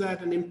seems that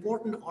an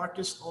important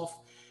artist of,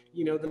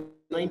 the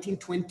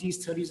 1920s,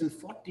 30s, and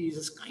 40s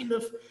has kind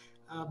of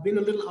been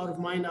a little out of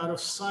mind, out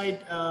of sight,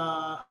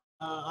 out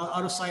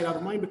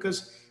of mind, because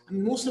I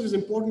mean, most of his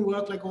important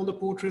work, like all the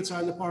portraits,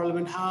 are in the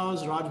Parliament House,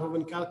 Raj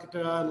Bhavan,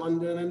 Calcutta,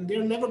 London, and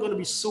they're never going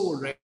to be sold,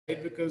 right?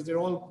 Because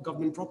they're all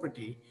government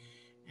property.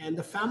 And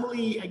the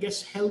family, I guess,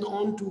 held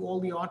on to all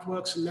the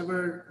artworks and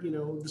never,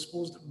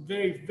 disposed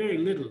very, very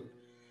little.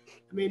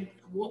 I mean,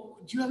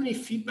 do you have any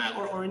feedback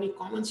or any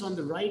comments on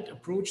the right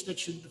approach that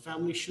the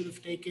family should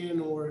have taken,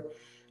 or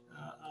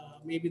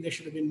maybe there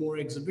should have been more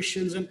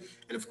exhibitions? And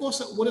of course,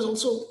 what is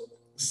also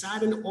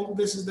sad in all of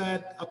this is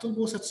that Atul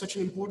Bose had such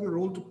an important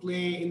role to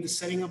play in the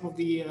setting up of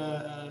the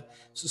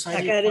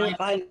Society of Academy of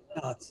Fine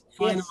Arts,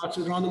 Fine yes. Arts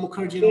with Rana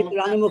Mukherjee and With all of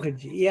Rani that.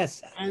 Mukherjee,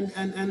 yes.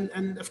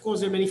 And of course,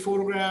 there are many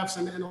photographs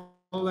and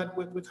all that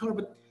with her,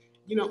 but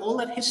all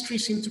that history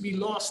seemed to be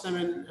lost.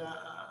 I'm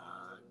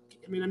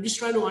just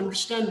trying to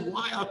understand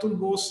why Atul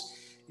Bose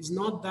is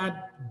not that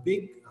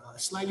big,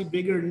 slightly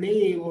bigger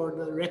name or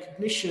the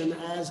recognition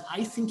as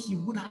I think he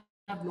would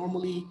have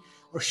normally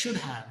or should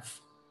have.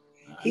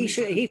 He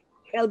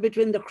fell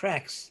between the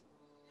cracks.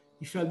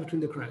 He fell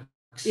between the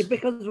cracks.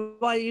 Because,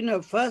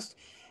 well, first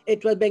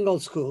it was Bengal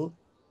school,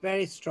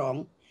 very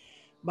strong.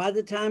 By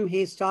the time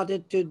he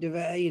started to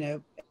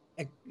develop,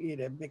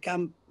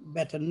 become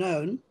better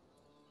known,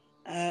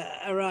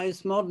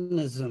 arise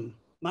modernism,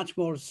 much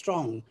more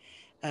strong,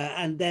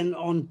 and then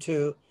on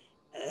to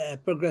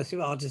progressive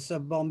artists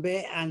of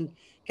Bombay and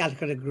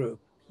Calcutta Group.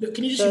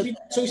 Can you just So, repeat?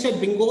 So you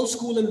said Bengal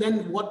school, and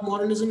then what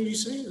modernism did you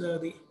say?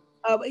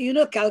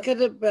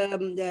 Calcutta,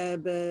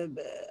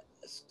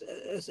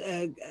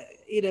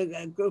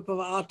 a group of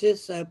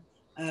artists in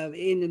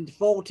the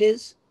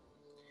 40s.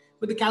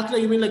 With the Calcutta,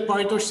 you mean like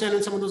Paritosh Sen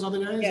and some of those other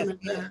guys? Yes,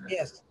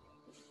 yes.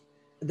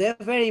 They're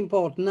very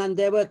important, and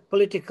they were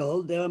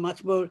political. They were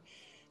much more,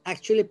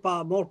 actually,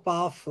 more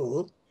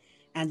powerful,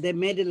 and they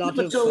made a lot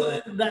But of.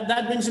 so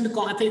that brings into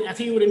I think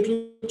you would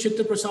include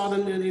Chitta Prasad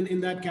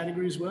in that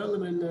category as well.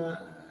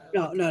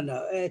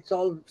 No. It's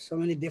all so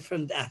many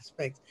different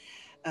aspects.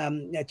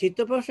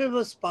 Chitta Prasad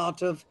was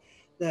part of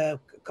the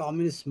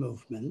communist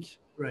movement,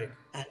 right,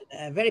 and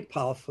a very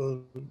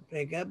powerful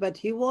figure, but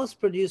he was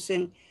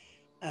producing,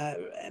 uh,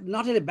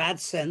 not in a bad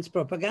sense,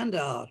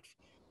 propaganda art.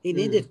 He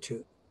needed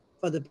to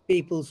for the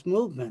people's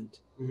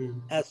movement,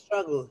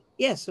 struggle.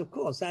 Yes, of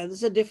course.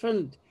 There's a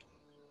different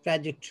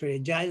trajectory.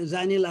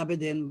 Zainul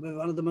Abidin,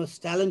 one of the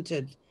most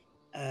talented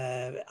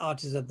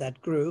artists of that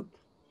group,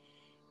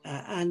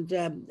 and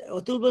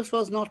Atul Bose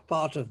was not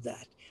part of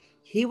that.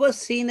 He was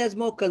seen as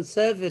more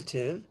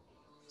conservative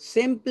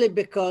simply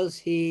because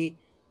he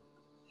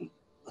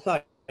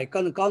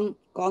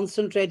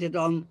concentrated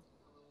on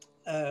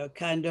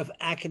kind of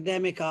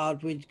academic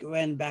art, which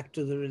went back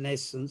to the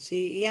Renaissance.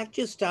 He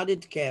actually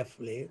studied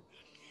carefully,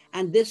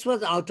 and this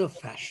was out of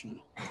fashion.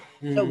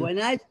 So when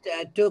I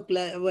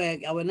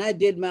when I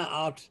did my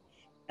art,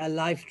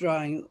 life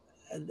drawing,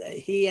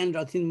 he and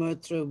Ratin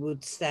Mitra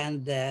would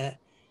stand there,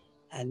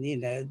 and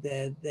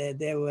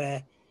they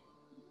were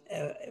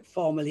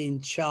formally in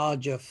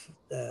charge of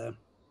the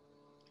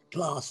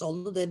class,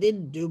 although they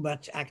didn't do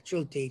much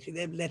actual teaching.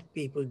 They let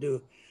people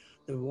do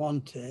they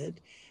wanted.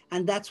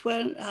 And that's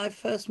when I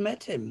first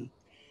met him,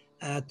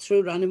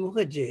 through Rani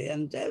Mukherjee.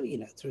 And,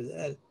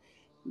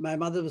 my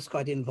mother was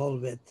quite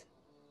involved with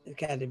the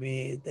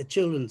academy, the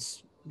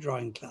children's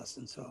drawing class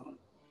and so on.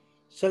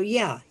 So,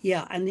 yeah.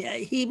 And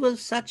he was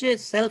such a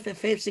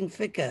self-effacing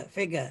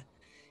figure.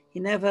 He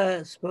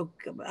never spoke.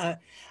 I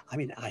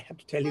have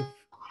to tell you,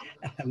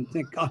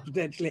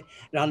 confidentially,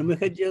 Rani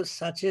Mukherjee was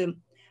such a,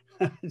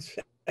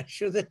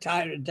 she was a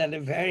tyrant and a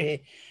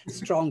very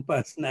strong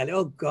personality.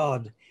 Oh,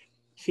 God.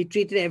 She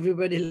treated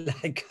everybody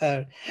like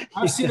her.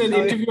 I've seen an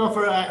interview of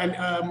her,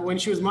 and when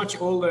she was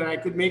much older, I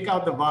could make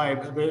out the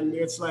vibe. I mean,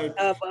 it's like.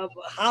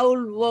 How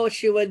old was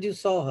she when you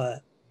saw her?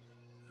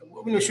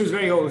 She was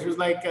very old. She was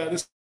like,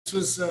 this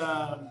was,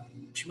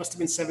 she must have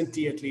been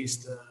 70 at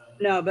least.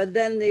 No, but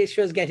then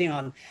she was getting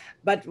on.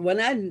 But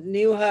when I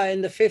knew her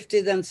in the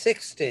 50s and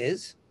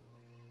 60s,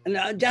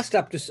 and just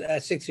up to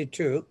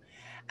 62,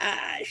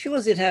 she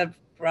was in her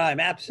prime,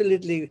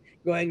 absolutely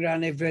going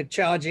around everywhere,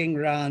 charging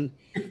around.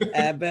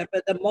 But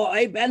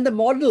and the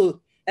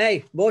model,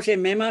 hey, Bose,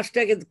 my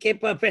master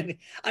kept up, and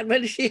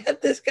when she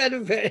had this kind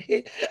of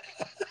very,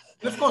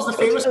 And of course, the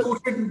famous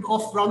portrait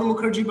of Ranu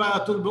Mukherjee by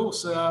Atul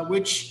Bose,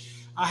 which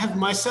I have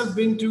myself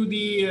been to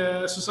the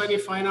Society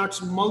of Fine Arts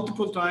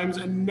multiple times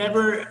and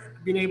never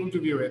been able to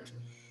view it.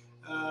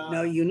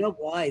 no, you know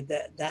why?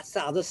 That's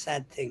the other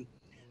sad thing.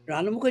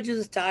 Ranu Mukherjee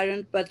is a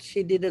tyrant, but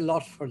she did a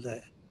lot for the.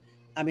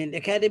 I mean,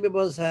 Academy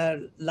was her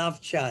love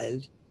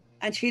child,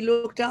 and she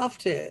looked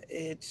after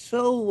it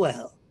so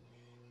well.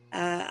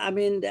 I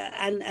mean,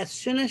 and as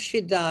soon as she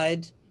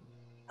died,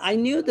 I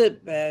knew that.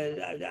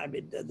 I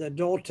mean, the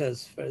daughters,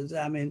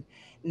 I mean,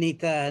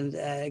 Nita and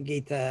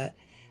Geeta,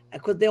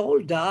 because they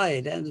all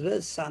died, and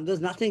the son,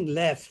 there's nothing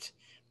left.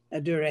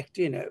 Direct,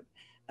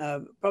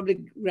 probably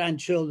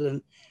grandchildren,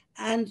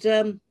 and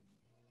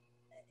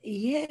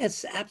yes,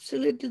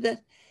 absolutely.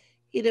 That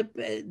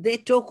they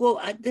took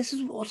over. This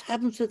is what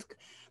happens with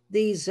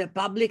these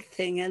public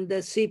thing, and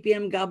the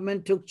CPM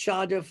government took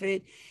charge of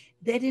it.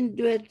 They didn't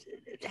do a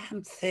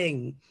damn thing.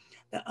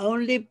 The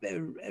only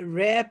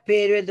rare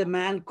period, the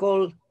man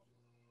called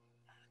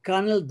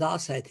Colonel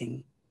Das, I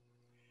think,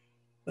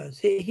 was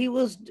he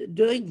was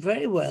doing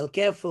very well,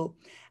 careful,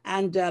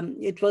 and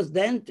it was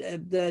then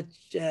the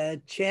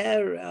chair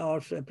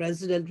or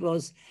president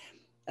was,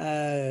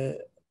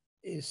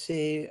 you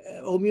say,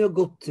 Omeo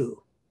Guptu,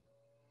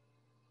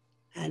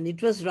 and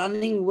it was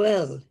running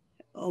well.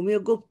 Omeo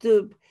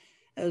Gupta,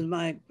 as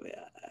my,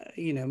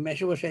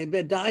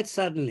 Meshwar died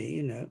suddenly,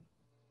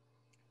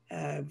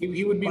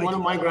 He would be quite. one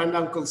of my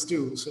granduncles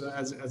too. So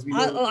as we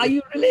know, Are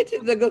you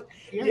related?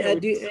 yeah,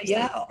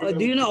 yeah,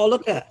 Do you know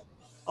Oloka?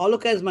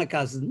 Oloka is my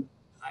cousin.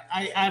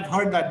 I've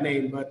heard that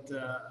name, but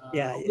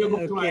Yeah, Omeo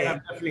Gupta, I okay.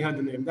 have definitely heard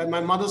the name. That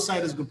my mother's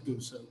side is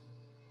Guptu, so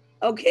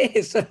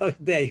Okay, so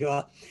there you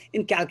are.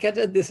 In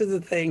Calcutta, this is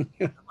the thing.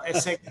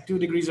 a 2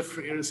 degrees of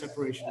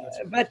separation. That's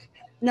right. But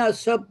no,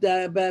 so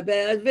but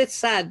it's a bit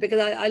sad because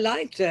I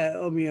liked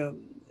Omeo,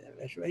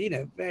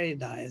 very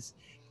nice.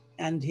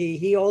 And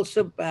he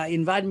also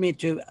invited me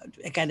to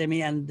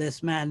academy, and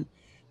this man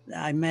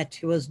I met,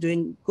 he was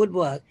doing good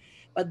work,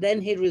 but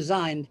then he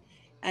resigned,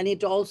 and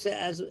it also,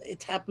 as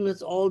it happens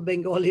with all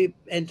Bengali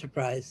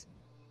enterprise,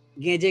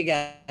 geje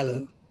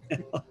gelo,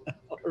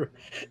 or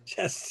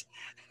just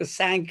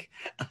sank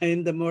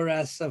in the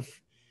morass of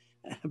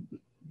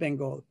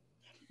Bengal.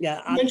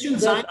 Yeah, You mentioned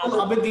Zainul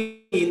other,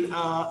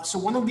 Abidin. So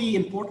one of the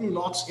important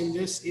lots in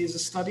this is a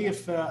study of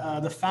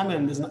the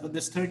famine.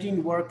 There's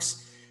 13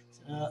 works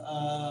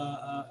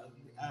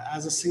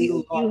as a single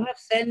you lot. have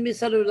sent me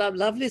sort of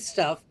lovely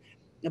stuff,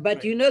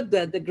 but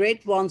Right. the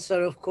great ones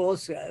are, of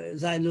course,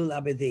 Zainul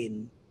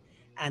Abidin,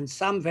 and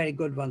some very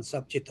good ones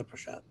of Chitta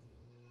Prasad.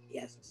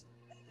 Yes.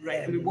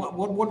 Right. I mean, Um,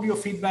 what would your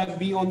feedback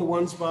be on the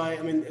ones by,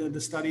 I mean,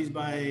 the studies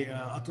by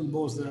Atul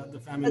Bose, the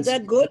famine they're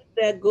study? good,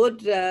 they're good,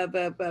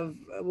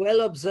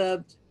 well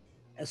observed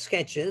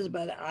sketches,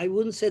 but I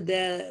wouldn't say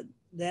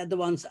they're the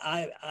ones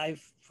I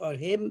for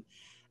him.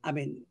 I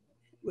mean,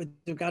 with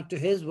regard to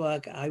his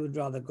work, I would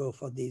rather go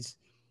for these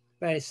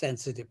very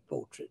sensitive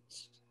portraits.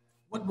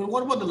 But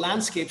what about the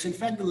landscapes? In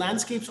fact, the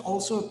landscapes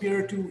also appear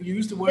to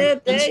use the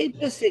word They're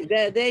interesting.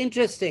 They're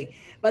interesting,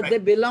 but right. they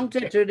belong to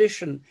a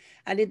tradition,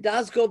 and it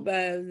does go.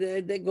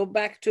 They go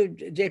back to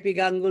J.P.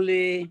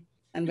 Ganguly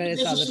and various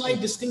There's a other slight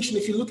people. distinction.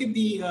 If you look at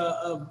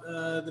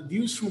the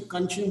views from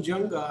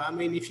Kanchenjunga, I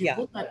mean, if you Yeah,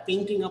 put that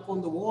painting up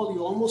on the wall,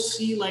 you almost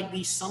see like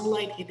the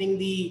sunlight hitting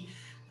the.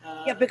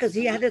 yeah, Uh, because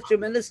he had a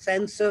tremendous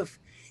sense of.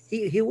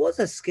 He was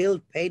a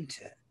skilled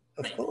painter,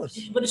 of right. course.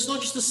 But it's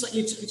not just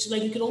it's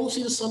like you can almost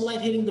see the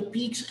sunlight hitting the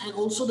peaks and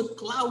also the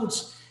clouds.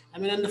 I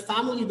mean, and the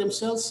family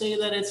themselves say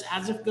that it's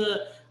as if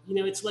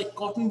it's like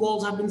cotton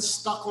balls have been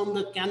stuck on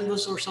the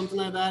canvas or something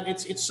like that.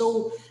 It's so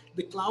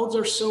the clouds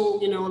are so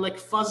like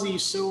fuzzy,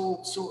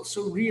 so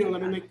real. I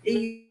mean, like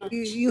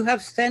You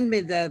have sent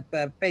me the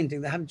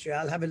painting, haven't you?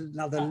 I'll have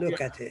another yeah,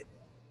 look at it.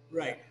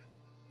 right.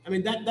 I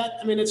mean that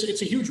I mean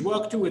it's a huge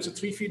work too. It's a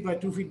 3 feet by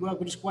 2 feet work,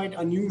 which is quite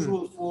Hmm.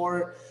 unusual for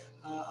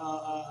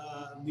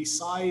the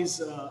size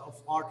of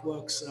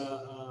artworks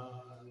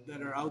that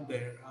are out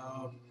there.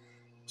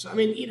 So I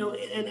mean,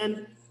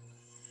 and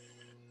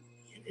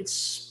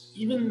it's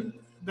even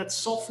that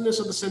softness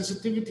or the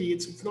sensitivity.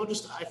 It's not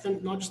just, I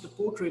think, not just the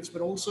portraits,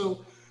 but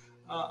also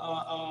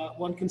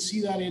one can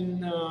see that in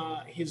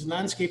his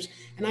landscapes.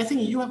 And I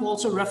think you have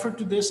also referred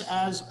to this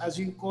as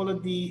you call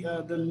it,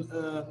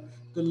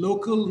 the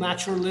local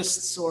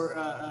naturalists or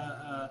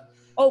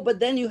Oh, but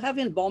then you have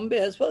in Bombay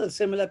as well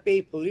similar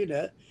people,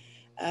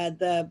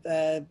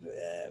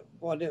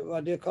 what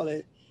do you call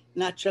it?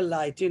 Natural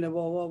light,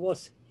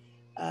 what's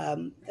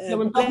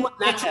when talking about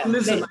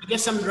naturalism, Claire. I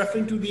guess I'm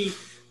referring to the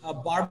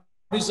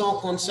Barbizon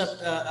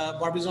concept,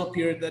 Barbizon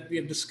period that we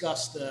have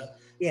discussed,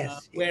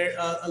 Yes, where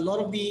yes. a lot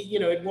of the,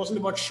 it wasn't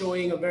about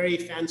showing a very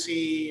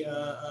fancy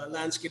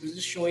landscape. It was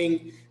just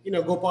showing,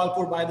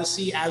 Gopalpur by the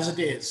sea as it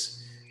is.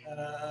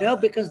 No,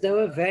 because they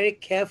were very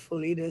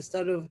careful,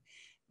 sort of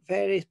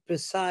very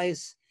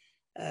precise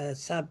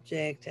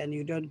subject, and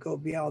you don't go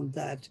beyond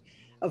that.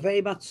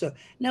 Very much so.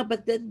 No,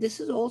 but this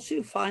is also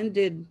you find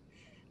in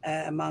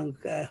among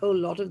a whole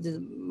lot of the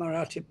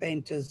Marathi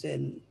painters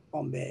in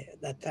Bombay at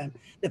that time.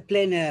 The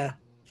plein air,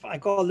 I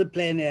call the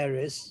plein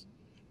airists.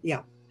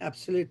 Yeah,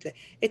 absolutely.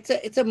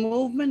 It's a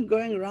movement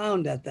going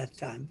around at that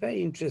time.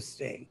 Very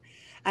interesting.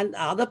 And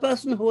the other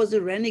person who was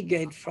a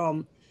renegade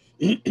from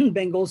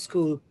Bengal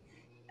school,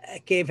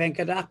 K.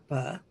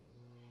 Venkatappa,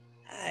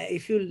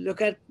 if you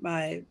look at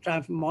my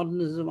Triumph of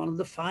Modernism, one of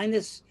the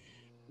finest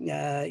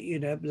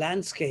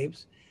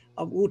landscapes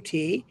of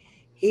Uti.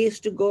 He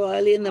used to go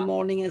early in the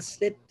morning and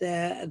sit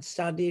there and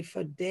study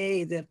for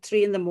days at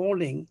 3 in the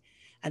morning,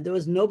 and there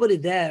was nobody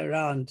there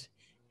around.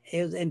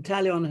 He was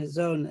entirely on his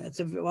own. It's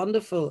a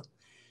wonderful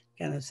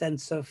kind of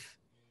sense of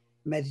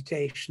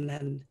meditation,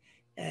 and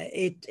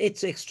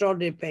it's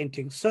extraordinary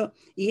painting. So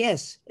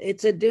yes,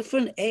 it's a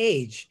different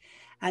age,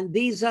 and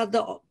these are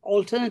the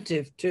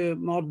alternative to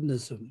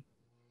modernism.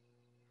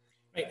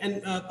 Right.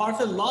 And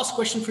Partha, last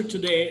question for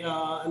today,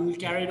 and we'll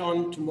carry it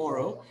on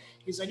tomorrow,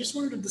 is I just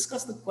wanted to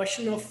discuss the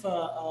question of,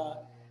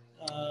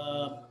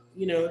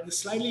 the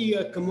slightly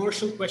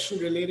commercial question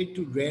related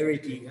to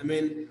rarity. I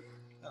mean,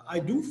 I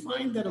do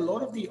find that a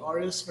lot of the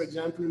artists, for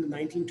example, in the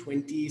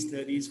 1920s,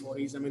 30s,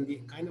 40s, I mean, the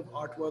kind of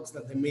artworks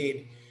that they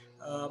made,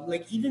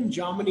 like even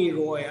Jamini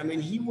Roy, I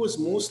mean, he was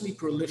mostly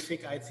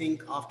prolific, I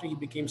think, after he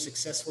became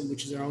successful,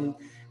 which is around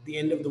the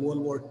end of the World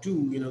War II.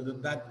 You know,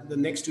 that the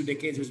next 2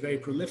 decades was very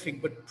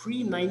prolific. But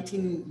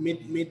pre-19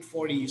 mid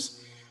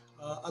 40s,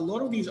 a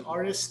lot of these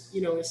artists,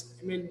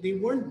 I mean, they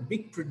weren't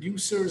big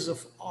producers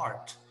of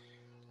art.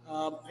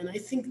 And I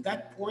think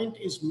that point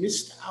is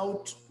missed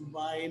out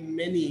by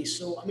many.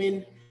 So, I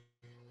mean,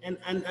 and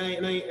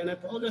I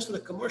apologize for the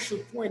commercial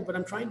point, but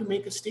I'm trying to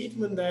make a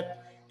statement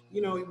that,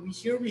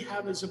 we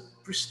have as a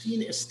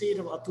pristine estate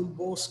of Atul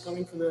Bose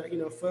coming for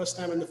the, first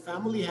time, and the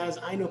family has,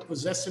 I know,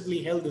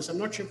 possessively held this. I'm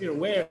not sure if you're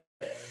aware.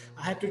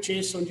 I had to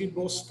chase Sanjeev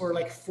Bose for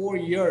like 4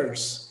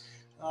 years.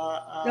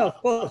 No, of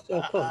course,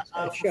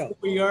 For sure.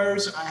 4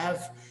 years, I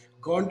have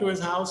gone to his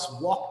house,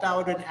 walked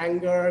out in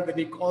anger. Then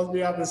he calls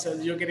me up and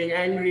says, "You're getting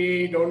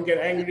angry. Don't get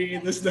angry."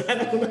 This, that.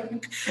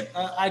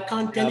 I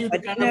can't tell Yeah, you the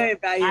but kind of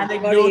for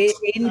anecdotes.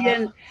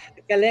 Indian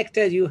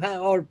collectors, you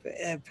have or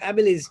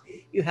families,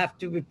 you have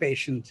to be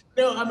patient.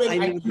 No, I mean, I I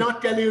know the,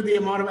 cannot tell you the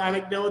amount of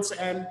anecdotes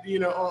and,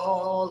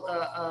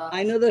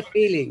 I know the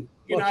feeling.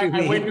 What you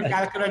I went mean. to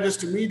Calcutta just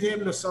to meet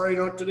him. No, sorry,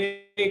 not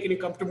today. Can you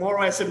come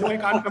tomorrow? I said, no, I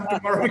can't come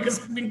tomorrow because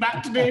I'm coming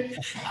back today.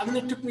 I mean,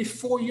 it took me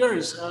 4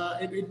 years.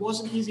 It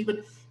wasn't easy, but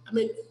I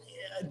mean,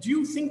 do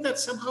you think that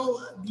somehow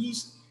these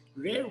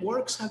rare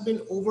works have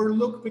been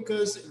overlooked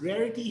because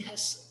rarity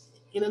has,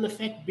 in an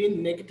effect,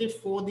 been negative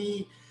for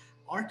the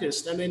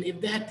artist? I mean, if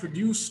they had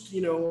produced,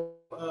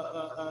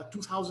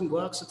 2,000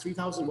 works or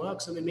 3,000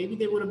 works, I mean, maybe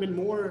they would have been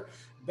more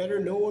better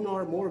known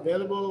or more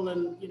available,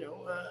 and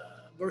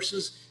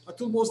versus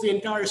Atul Bose, the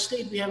entire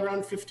state, we have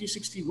around 50,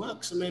 60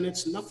 works. I mean,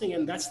 it's nothing,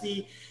 and that's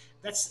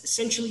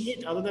essentially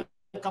it. Other than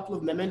a couple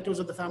of mementos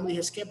that the family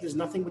has kept, there's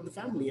nothing with the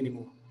family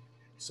anymore.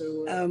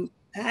 So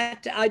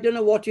That, I don't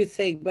know what you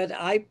think, but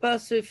I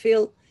personally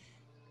feel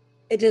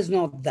it is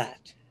not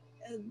that.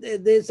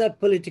 These are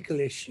political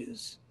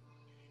issues.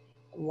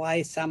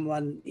 Why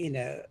someone,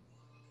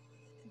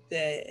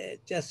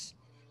 just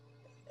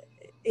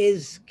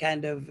is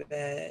kind of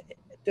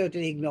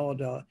totally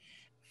ignored or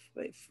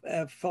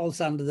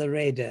falls under the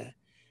radar.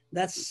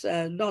 That's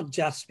not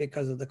just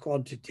because of the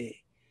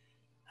quantity.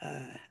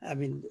 I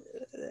mean,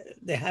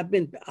 there have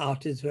been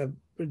artists who have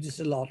produced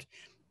a lot,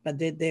 but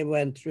they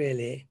weren't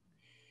really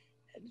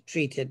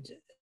treated.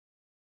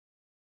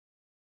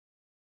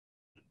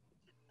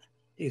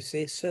 You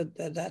see, so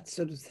that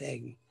sort of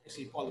thing. I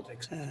see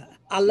politics.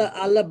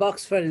 Allah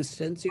Box, for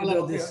instance,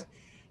 Yeah. this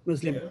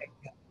Muslim Yeah.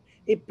 painter.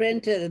 He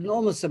printed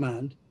enormous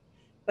amount,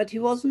 but he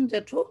wasn't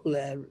at all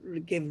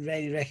given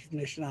any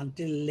recognition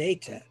until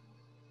later.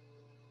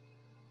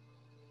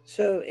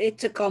 So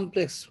it's a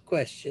complex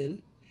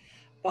question,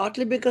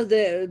 partly because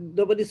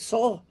nobody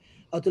saw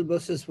Atul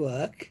Bose's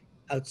work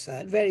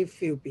outside, very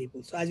few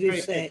people. So as you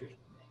Right. say,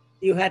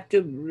 you had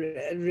to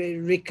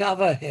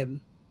recover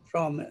him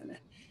from.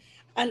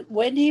 And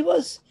when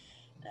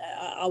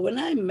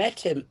I met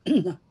him,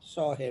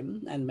 saw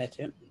him and met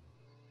him,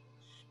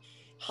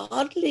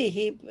 hardly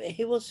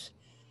he was,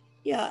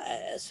 yeah,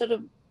 a sort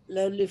of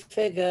lonely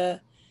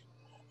figure.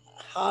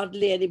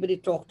 Hardly anybody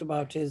talked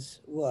about his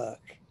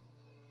work,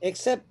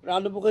 except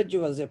Rana Mukherjee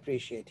was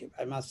appreciative,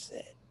 I must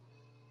say.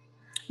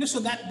 No, so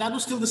that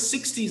was still the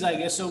 60s, I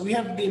guess. So we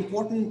have the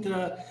important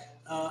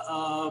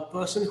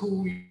person who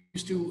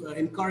used to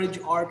encourage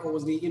art, or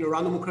was the,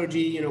 Rana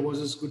Mukherjee, was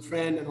his good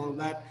friend and all of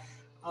that.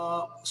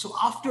 So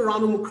after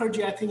Rana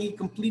Mukherjee, I think he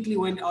completely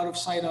went out of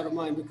sight, out of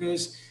mind,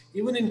 because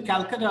even in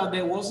Calcutta,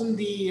 there wasn't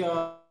the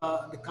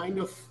kind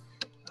of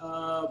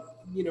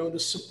the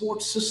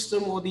support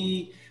system, or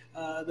the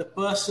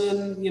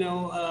person,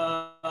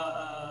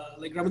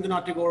 like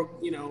Rabindranath Tagore,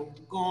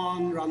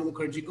 gone, Rana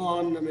Mukherjee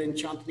gone. I mean,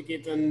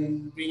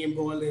 Shantiniketan being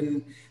embroiled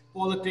in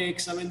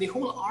politics. I mean, the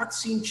whole art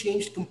scene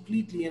changed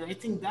completely, and I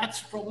think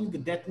that's probably the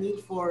death knell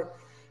for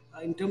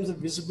in terms of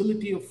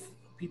visibility of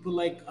people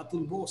like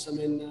Atul Bose. I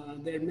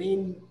mean, their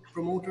main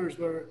promoters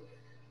were.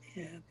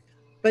 Yeah.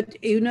 But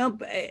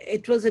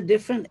it was a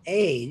different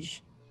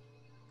age.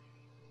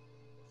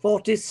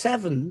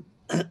 47,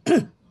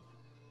 the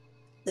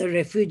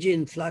refugee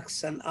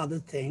influx and other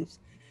things,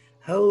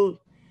 whole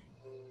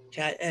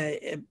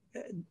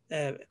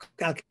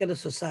Calcutta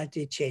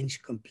society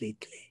changed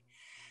completely.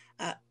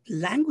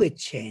 Language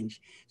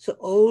changed. So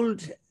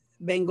old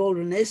Bengal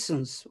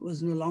Renaissance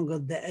was no longer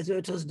there, so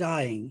it was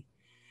dying.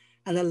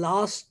 And the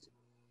last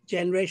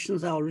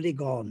generations are already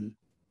gone,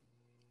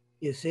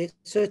 you see.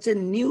 So it's a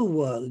new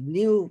world,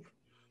 new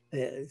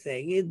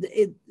thing.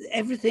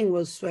 Everything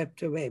was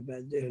swept away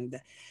during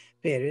that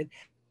period.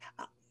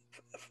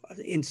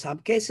 In some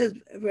cases,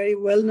 very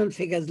well-known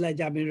figures like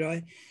Jamil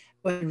Roy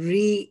were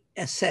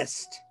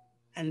reassessed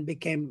and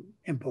became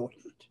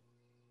important.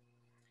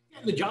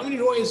 Yeah, the Jamini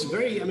Roy is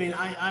very. I mean,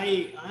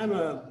 I'm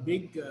a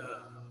big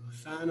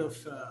fan of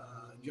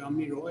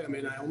Jamini Roy. I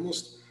mean, I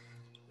almost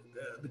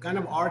the kind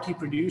of art he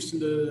produced in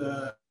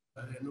the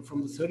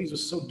from the 30s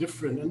was so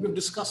different, and we've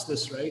discussed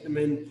this, right? I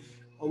mean,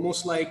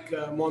 almost like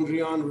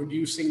Mondrian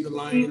reducing the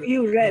line.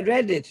 You read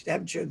it,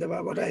 haven't you,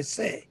 about what I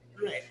say?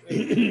 Right,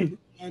 right.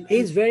 And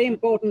He's very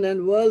important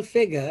and world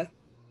figure,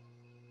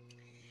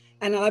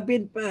 and I've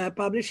been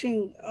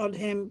publishing on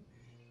him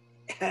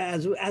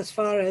as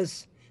far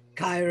as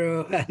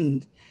Cairo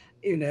and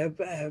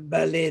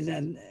Berlin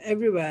and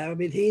everywhere. I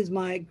mean, he's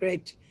my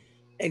great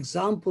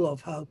example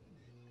of how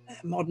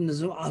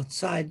modernism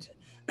outside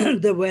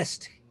the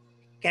West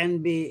can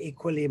be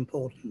equally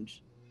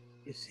important.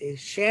 You see,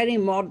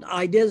 sharing modern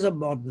ideas of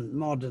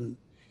modern.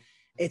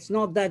 It's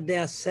not that they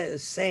are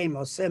same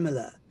or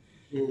similar.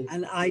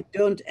 And I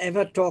don't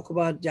ever talk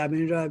about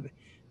Jamil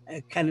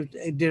kind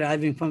of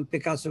deriving from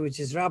Picasso, which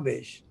is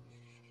rubbish.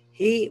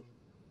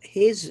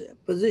 His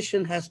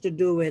position has to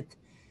do with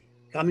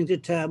coming to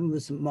terms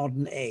with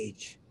modern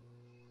age,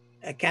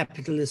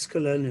 capitalist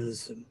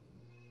colonialism.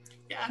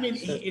 yeah, I mean,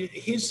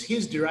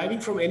 his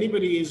deriving from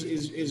anybody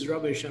is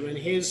rubbish. I mean,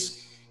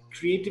 his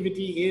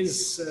creativity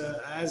is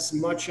as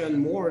much and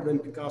more than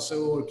Picasso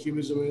or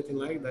Cubism or anything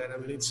like that. I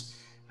mean, it's.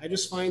 I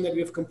just find that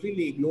we have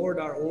completely ignored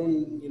our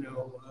own,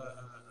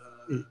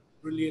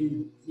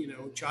 brilliant,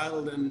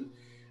 child, and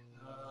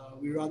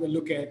we rather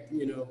look at,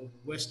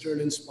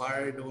 Western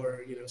inspired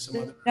or some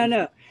other.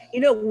 No.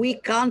 We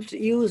can't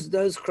use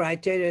those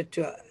criteria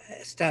to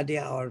study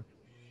our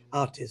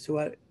artists who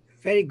are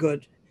very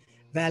good,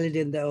 valid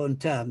in their own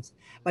terms.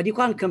 But you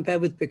can't compare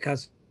with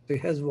Picasso.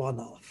 Here's one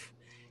off,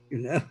 you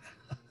know.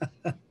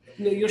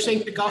 No, you're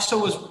saying Picasso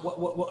was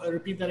what,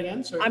 repeat that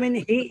again? Sorry. I mean,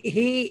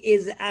 he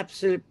is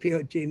absolute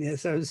pure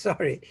genius. I'm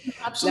sorry. No,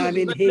 I Absolutely.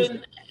 mean, But his.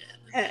 then,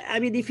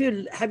 If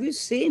you have you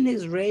seen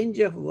his range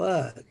of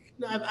work?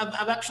 no,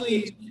 I've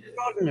actually.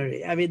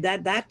 Extraordinary. I mean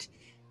that.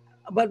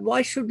 But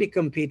why should we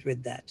compete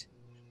with that?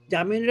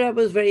 Jamindra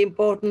was very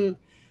important,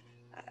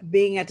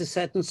 being at a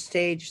certain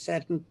stage,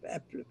 certain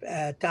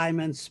time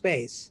and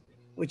space,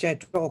 which I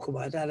talk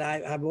about, and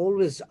I've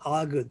always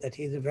argued that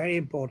he's a very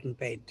important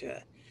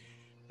painter.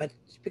 But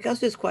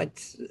because it's quite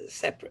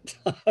separate.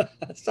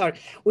 Sorry,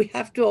 we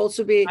have to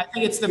also be. I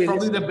think it's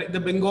probably the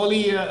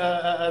Bengali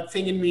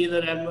thing in me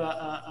that I'm.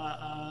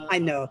 I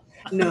know,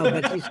 no,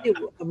 but you see,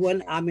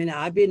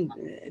 I've been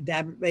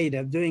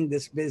doing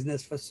this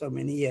business for so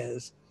many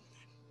years,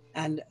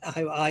 and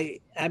I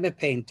am a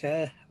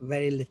painter,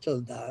 very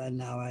little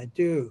now I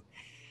do,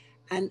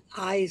 and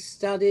I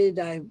studied,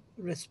 I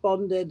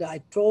responded,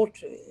 I taught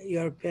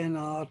European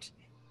art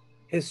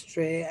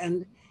history,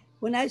 and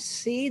when I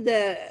see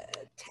the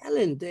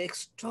talent, the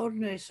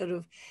extraordinary sort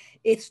of,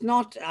 it's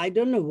not, I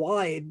don't know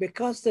why,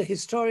 because the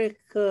historic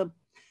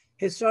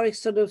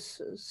sort of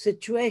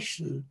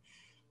situation,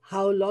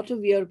 how a lot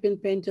of European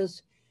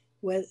painters,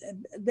 well,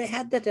 they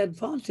had that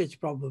advantage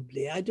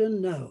probably. I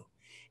don't know.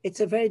 It's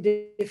a very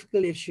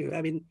difficult issue.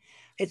 I mean,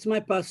 it's my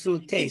personal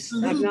taste.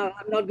 I'm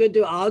not going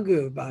to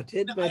argue about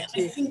it, but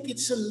I think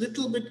it's a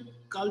little bit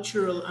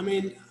cultural. I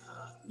mean,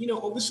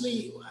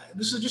 obviously,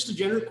 this is just a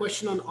general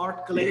question on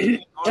art collecting,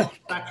 and art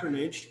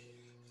patronage.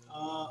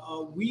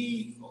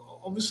 We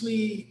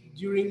obviously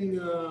during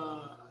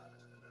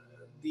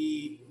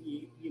the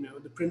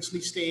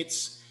princely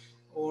states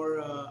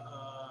or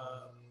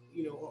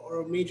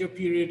or a major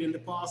period in the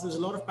past, there's a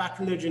lot of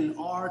patronage in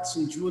arts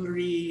and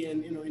jewelry,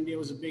 and India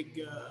was a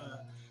big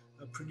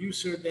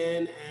producer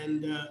then,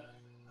 and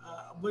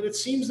but it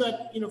seems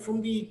that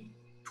from the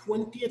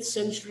 20th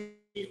century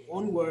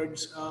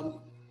onwards,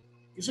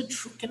 is it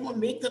true? Can one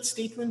make that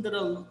statement that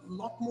a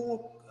lot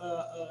more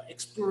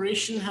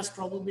exploration has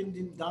probably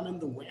been done in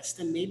the West,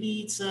 and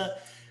maybe it's a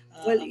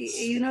well,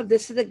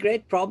 this is a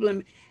great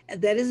problem.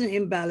 There is an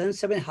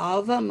imbalance. I mean,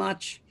 however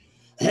much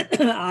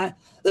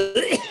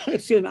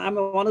excuse me, I'm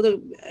one of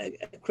the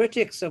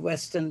critics of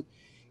Western,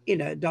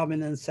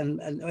 dominance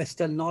and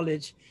Western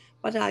knowledge,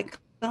 but I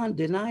can't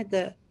deny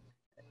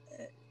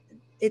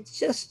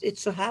it's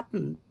so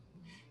happened.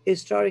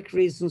 Historic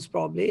reasons,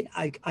 probably.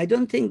 I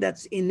don't think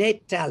that's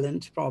innate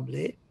talent,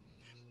 probably,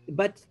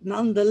 but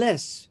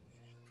nonetheless,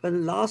 for the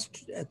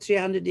last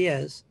 300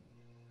 years,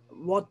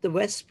 what the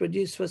West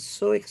produced was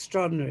so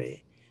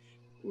extraordinary.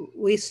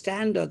 We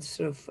stand on the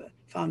sort of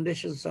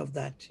foundations of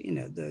that,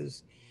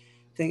 those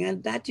things,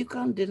 and that you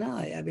can't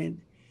deny. I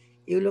mean,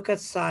 you look at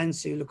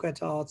science, you look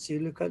at arts, you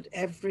look at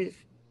every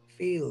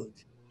field.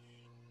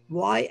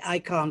 Why I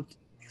can't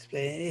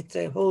explain it. It's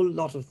a whole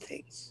lot of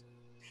things.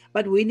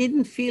 But we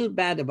didn't feel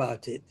bad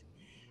about it.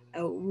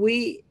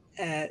 We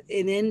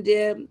in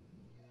India,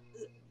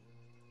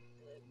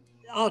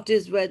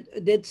 artists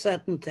did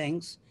certain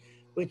things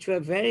which were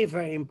very,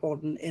 very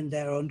important in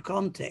their own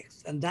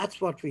context, and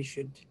that's what we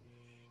should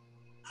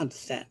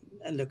understand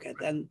and look at.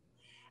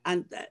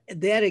 And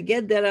there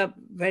again, there are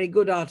very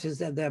good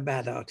artists and there are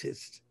bad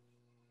artists.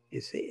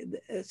 You see,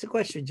 it's a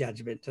question of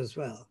judgment as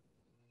well.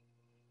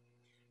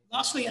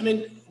 Lastly, I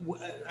mean,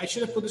 I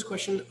should have put this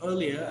question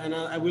earlier, and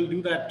I will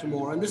do that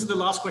tomorrow. And this is the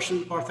last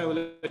question, Partha. I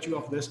will let you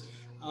off this.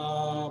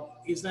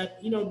 Is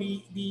that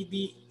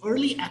the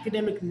early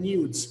academic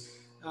nudes?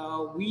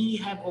 We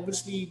have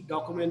obviously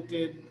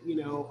documented,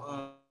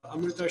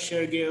 Amrita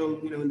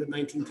Shergill, in the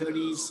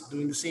 1930s,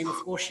 doing the same. Of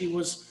course, she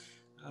was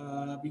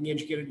being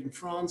educated in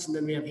France, and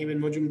then we have Hemen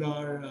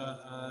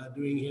Majumdar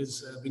doing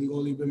his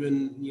Bengali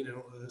women,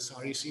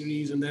 sari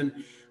series, and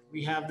then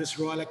we have this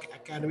Royal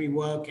Academy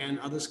work and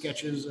other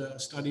sketches,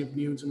 study of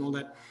nudes and all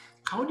that.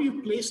 How do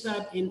you place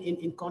that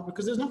in context?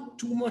 Because there's not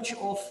too much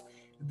of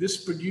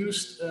this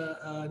produced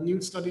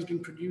nude studies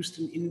being produced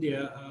in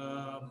India.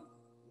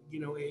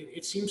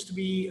 It seems to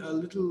be a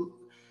little.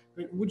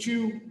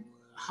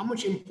 How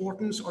much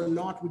importance or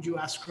not would you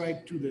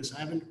ascribe to this? I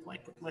haven't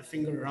quite put my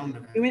finger around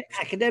it. You mean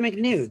academic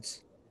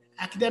nudes?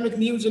 Academic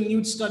nudes and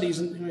nude studies,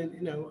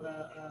 and No,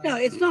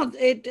 it's not.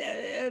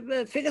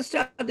 Figure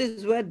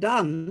studies were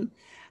done,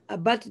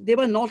 but they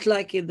were not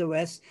like in the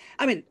West.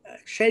 I mean,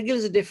 Shergill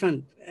is a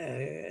different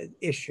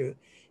issue.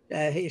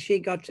 She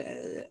got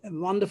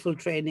wonderful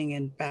training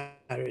in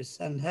Paris,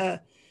 and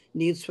her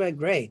nudes were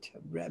great,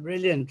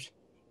 brilliant,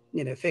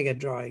 figure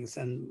drawings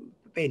and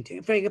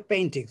figure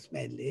paintings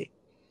mainly.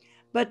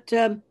 But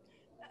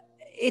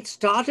it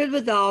started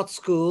with art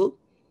school,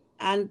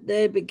 and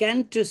they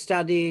began to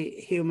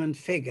study human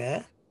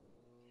figure.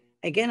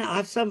 Again, I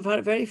have some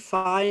very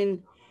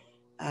fine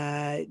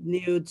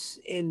nudes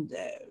in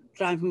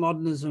Triumph of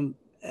Modernism,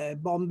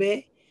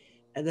 Bombay,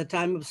 at the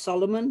time of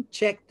Solomon.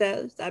 Check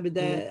those. I mean,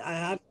 I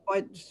have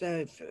quite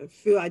a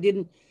few. I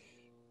didn't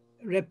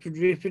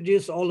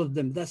reproduce all of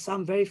them. There's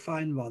some very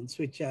fine ones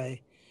which I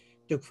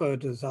took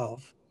photos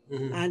of.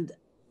 And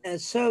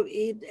so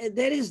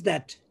there is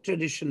that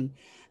tradition.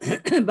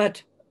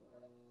 But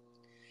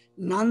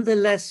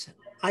nonetheless,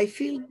 I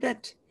feel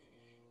that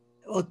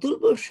Atul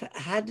Bose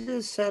had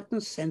a certain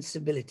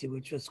sensibility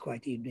which was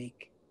quite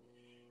unique.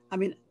 I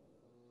mean,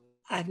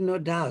 I have no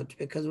doubt,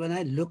 because when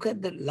I look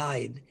at the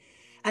line,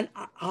 and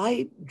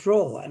I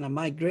draw, and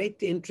my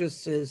great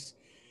interest is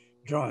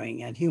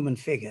drawing and human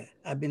figure.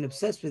 I've been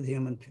obsessed with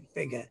human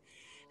figure.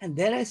 And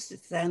there I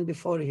stand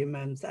before him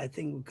and I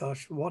think,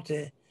 gosh, what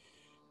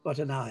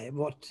an eye,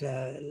 what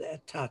a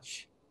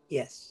touch.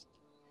 Yes.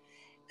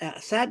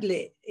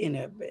 Sadly,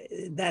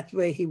 that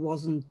way he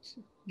wasn't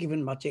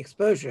given much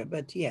exposure,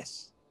 but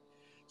yes.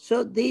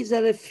 So these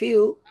are a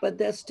few, but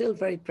they're still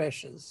very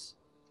precious.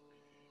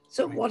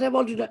 So what I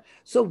want to do,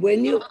 so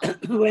when you,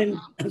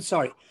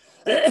 sorry,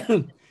 at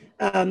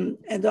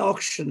the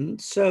auction,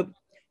 so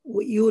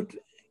you would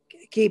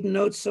keep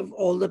notes of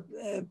all the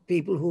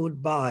people who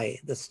would buy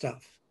the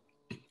stuff.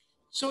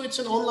 So it's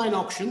an online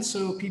auction,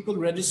 so people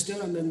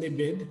register and then they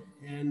bid,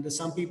 and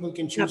some people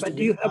can choose. But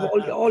do you have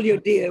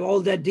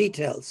all their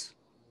details?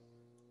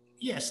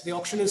 Yes, the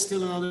auction is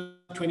still another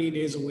 20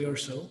 days away or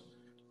so.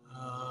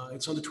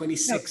 It's on the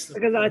 26th. No,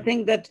 because I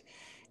think that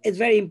it's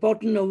very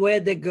important to know where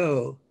they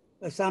go.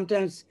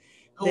 Sometimes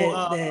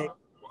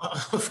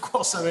of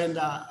course, I mean,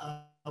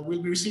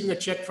 we'll be receiving a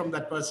check from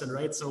that person,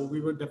 right? So we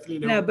would definitely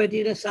know. No, but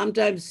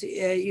sometimes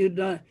you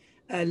don't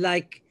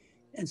like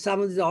in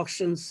some of these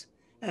auctions,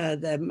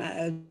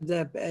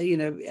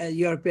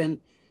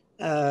 European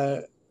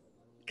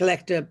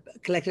collector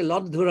collected a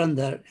lot of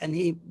Dhurandhar and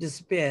he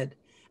disappeared.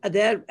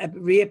 They're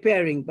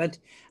reappearing, but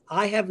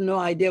I have no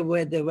idea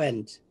where they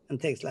went and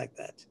things like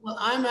that. Well,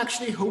 I'm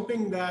actually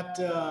hoping that,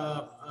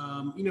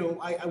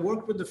 I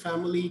worked with the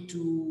family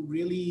to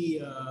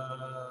really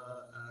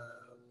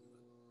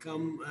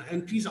come,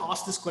 and please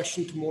ask this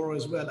question tomorrow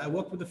as well. I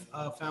worked with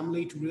the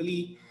family to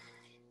really,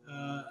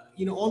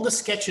 all the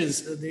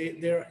sketches,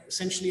 they're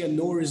essentially a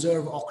no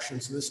reserve auction.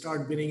 So they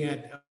start bidding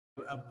at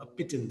a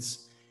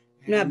pittance.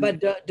 No,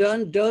 but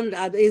don't,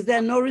 is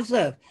there no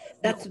reserve?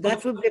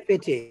 That would be a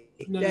pity.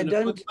 No,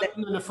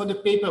 for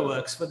the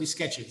paperworks, for the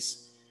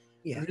sketches.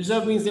 Yeah.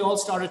 Reserve means they all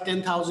start at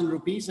 10,000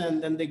 rupees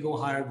and then they go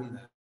higher than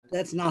that.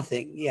 That's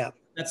nothing, yeah.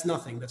 That's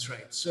nothing, that's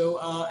right. So,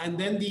 and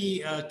then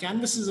the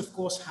canvases, of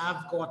course,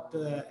 have got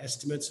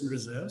estimates and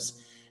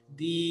reserves.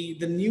 The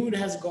nude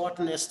has got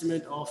an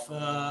estimate of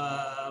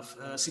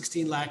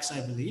 16 lakhs,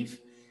 I believe.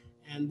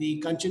 And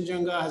the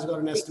Kanchenjunga has got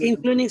an estimate.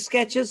 Including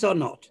sketches or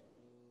not?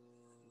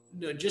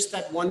 No, just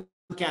that one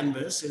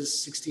canvas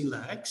is 16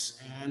 lakhs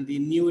and the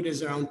nude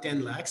is around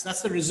 10 lakhs.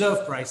 That's the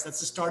reserve price. That's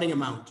the starting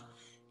amount.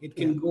 It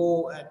can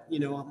go at,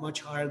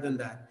 much higher than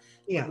that.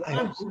 Yeah, But what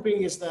I'm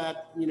hoping is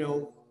that,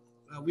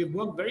 we've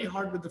worked very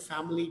hard with the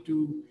family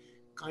to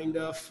kind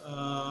of,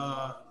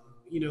 I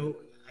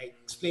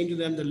explained to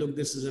them that, look,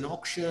 this is an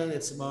auction.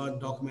 It's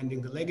about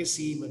documenting the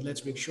legacy, but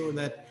let's make sure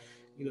that,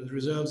 the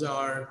reserves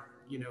are,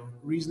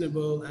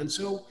 reasonable. And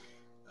so,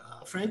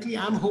 frankly,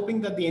 I'm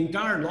hoping that the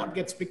entire lot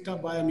gets picked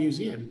up by a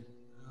museum.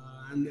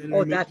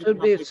 Oh, that would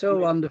be so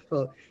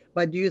wonderful.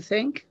 But do you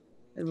think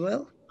it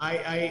will?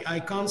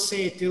 I can't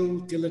say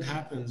till it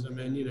happens. I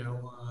mean,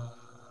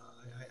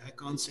 I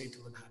can't say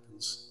till it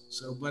happens.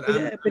 So, but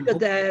because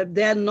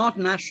they're not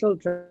national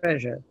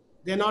treasure.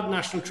 They're not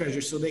national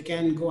treasures, so they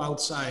can go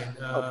outside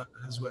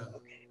as well.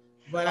 Okay.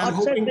 But I'm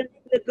hoping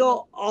they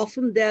go.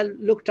 Often they're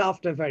looked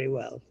after very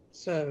well.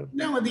 So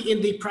no,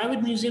 in the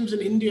private museums in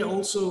India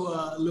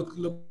also look.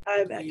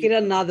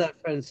 Kiran Nadar,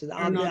 for instance.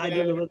 I don't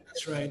know.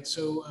 That's right.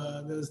 So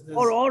there's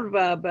or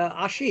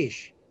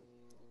Ashish.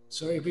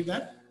 Sorry, repeat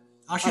that.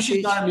 Ashish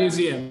is not a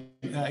museum.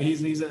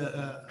 He's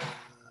a.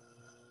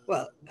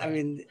 Well, I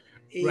mean,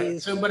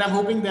 right. So, but I'm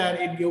hoping that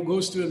it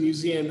goes to a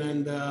museum,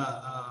 and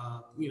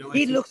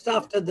he looks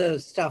after the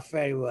stuff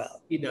very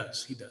well. He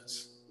does.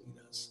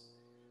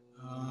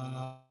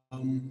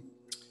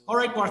 All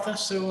right, Partha.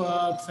 So,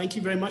 thank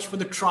you very much for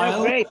the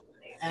trial. Great.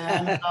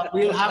 And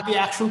we'll have the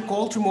actual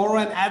call tomorrow.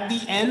 And at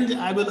the end,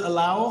 I will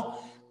allow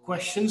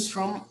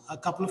a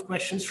couple of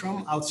questions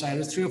from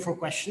outsiders, 3 or 4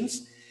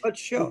 questions. But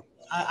sure.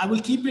 I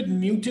will keep it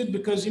muted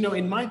because,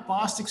 in my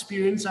past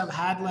experience, I've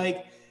had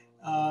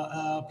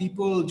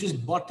people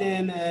just butt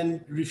in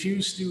and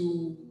refuse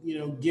to,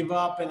 give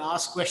up and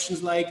ask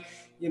questions like,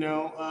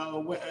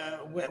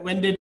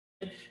 when did,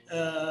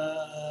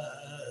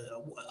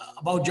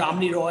 about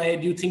Jamini Roy,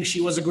 do you think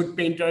she was a good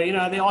painter?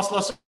 They ask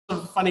lots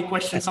of funny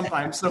questions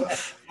sometimes. So,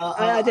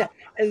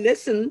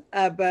 listen,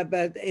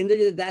 but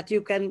in that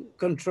you can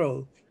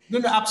control. No,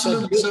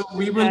 absolutely. So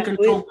we will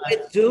control that.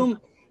 With Zoom,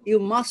 you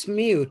must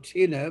mute,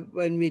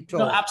 when we talk.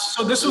 No,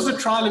 so this was a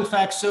trial, in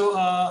fact. So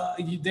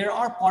there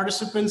are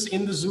participants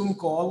in the Zoom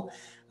call.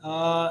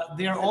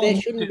 They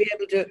shouldn't be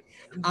able to,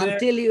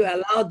 until you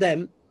allow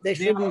them, they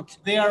shouldn't.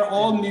 They are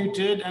all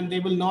muted and they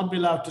will not be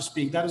allowed to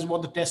speak. That is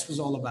what the test was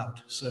all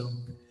about. So.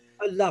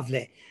 Oh,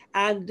 lovely.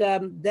 And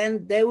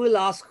then they will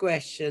ask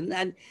questions.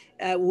 And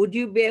would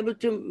you be able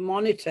to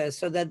monitor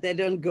so that they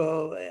don't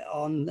go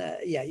on?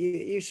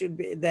 You should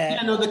be there.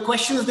 Yeah, no, the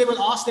questions they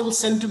will ask, they will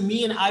send to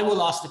me and I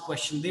will ask the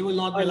question. They will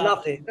not be allowed.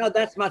 Lovely. No,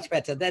 that's much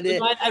better. That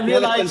is, I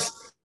realized,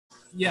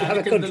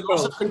 I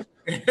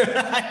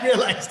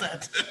realized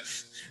that.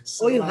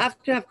 So, you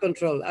have to have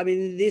control. I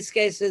mean, in these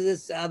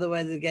cases,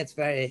 otherwise it gets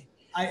very...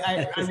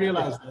 I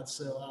realize that.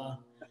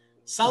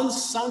 So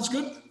sounds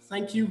good.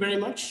 Thank you very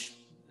much.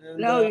 And,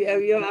 no,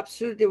 you're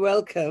absolutely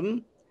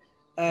welcome.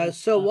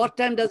 So what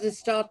time does it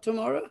start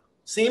tomorrow?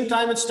 Same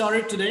time it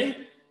started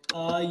today.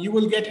 You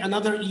will get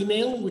another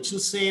email which will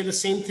say the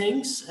same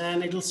things,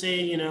 and it'll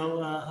say,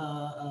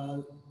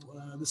 the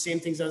same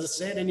things as it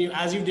said. And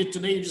as you did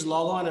today, you just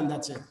log on and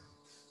that's it.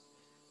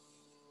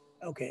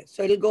 Okay,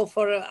 so it'll go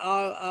for an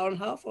hour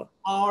and a half? Or?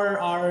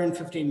 Hour and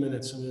 15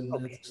 minutes. I mean,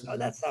 okay,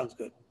 that sounds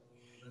good.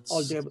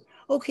 All doable.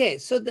 Okay,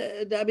 so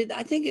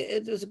I think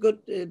it was a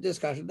good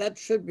discussion. That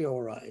should be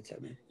all right. I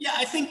mean, yeah,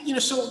 I think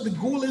so. The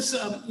goal is,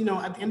 at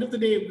the end of the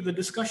day, the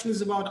discussion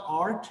is about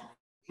art.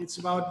 It's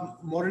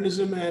about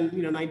modernism and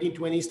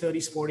 1920s,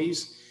 30s,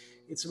 40s.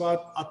 It's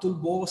about Atul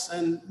Bose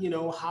and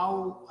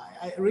how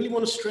I really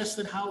want to stress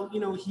that how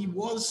he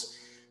was.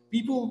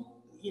 People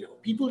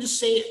just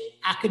say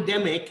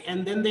academic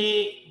and then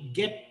they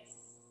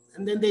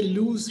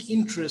lose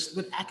interest.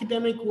 But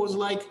academic was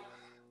like.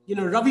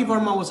 Ravi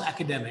Verma was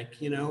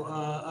academic,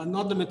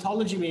 not the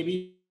mythology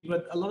maybe,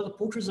 but a lot of the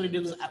portraits that he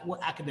did were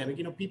academic,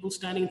 people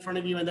standing in front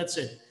of you and that's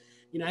it.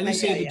 As you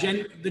say,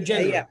 the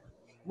gender.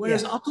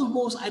 Whereas Atul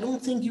Bose, I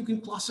don't think you can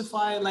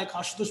classify like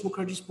Ashutosh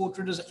Mukherjee's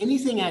portrait as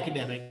anything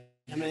academic.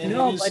 I mean,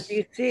 no, but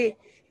you see,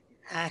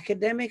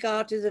 academic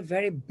art is a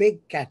very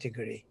big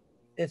category.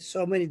 There's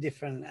so many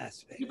different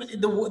aspects. Yeah,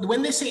 but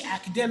when they say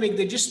academic,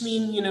 they just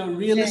mean,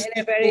 realistic.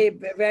 In a very,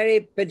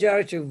 very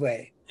pejorative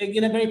way.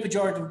 In a very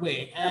pejorative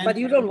way. And, but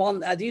you don't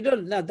want that.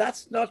 No,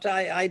 that's not,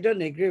 I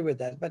don't agree with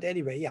that. But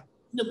anyway, yeah.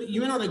 No, but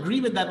you may not agree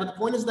with that. But the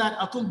point is that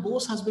Atul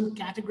Bose has been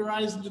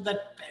categorized into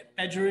that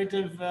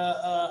pejorative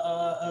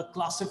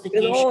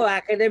classification. Oh,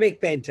 academic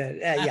painter.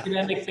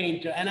 Academic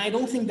painter. And I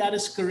don't think that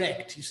is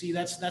correct. You see,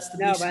 that's the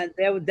no, man,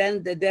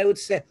 they would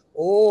say,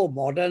 oh,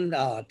 modern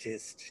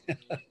artist.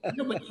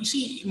 No, but you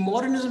see,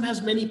 modernism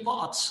has many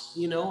parts,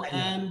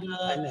 and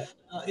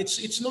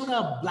it's not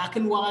a black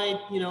and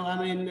white,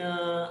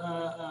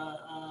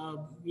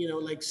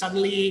 like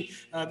suddenly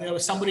there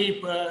was somebody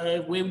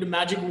waved a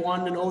magic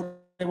wand and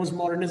there was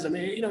modernism.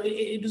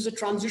 It was a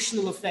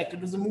transitional effect.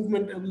 It was a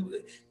movement.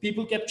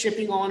 People kept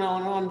chipping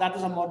on. That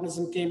is how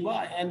modernism came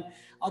by. And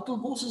Atul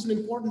Bose is an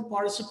important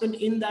participant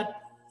in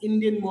that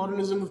Indian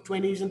modernism of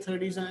 20s and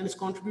 30s, and his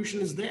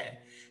contribution is there.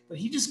 but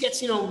he just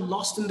gets,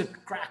 lost in the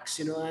cracks,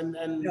 and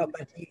No,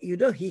 but he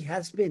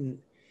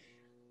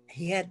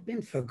had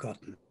been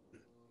forgotten.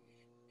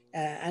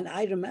 And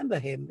I remember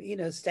him,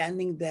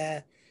 standing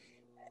there,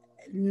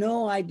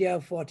 no idea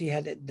of what he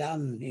had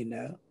done.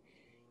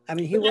 I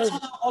mean, he but that's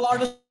was, how all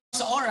artists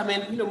are. I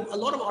mean, a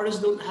lot of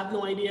artists don't have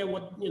no idea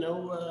what,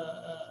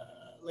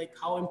 like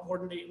how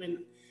important I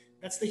mean,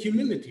 that's the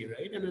humility,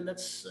 right? I mean,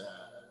 that's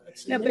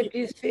no, in many but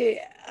you ways. see,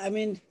 I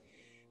mean,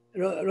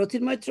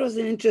 Rotin Maitra was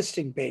an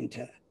interesting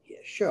painter, yeah,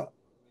 sure.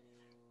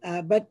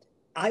 But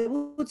I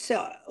would say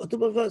Atul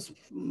Bose was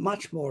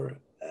much more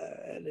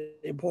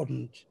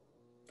important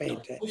No,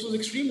 painter. this was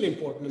extremely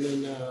important. I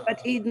mean,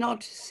 But he'd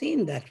not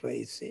seen that way,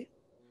 you see.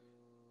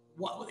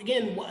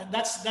 again,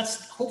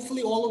 that's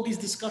hopefully all of these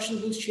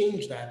discussions will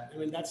change that. I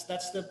mean, that's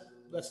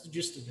the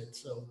gist of it.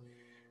 So,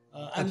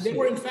 and they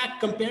were in Absolutely. fact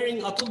comparing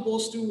Atul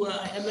Bose to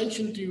I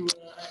mentioned to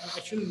I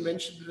shouldn't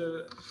mention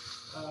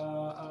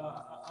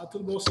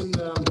Atul Bose and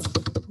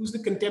who's the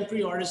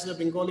contemporary artist, the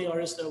Bengali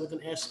artist with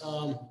an S.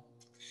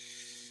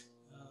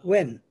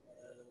 When?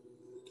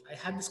 I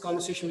had this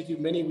conversation with you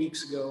many weeks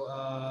ago.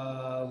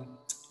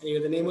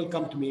 Anyway, the name will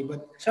come to me, but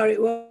Sorry,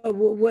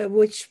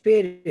 which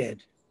period?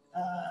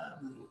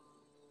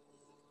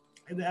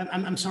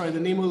 I'm sorry,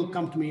 the name will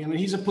come to me. I mean,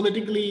 he's a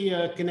politically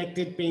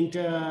connected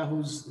painter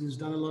who's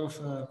done a lot of.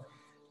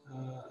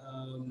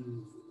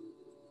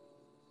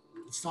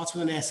 It starts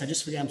with an S. I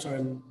just forget. I'm sorry,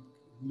 I'm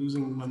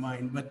losing my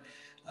mind. But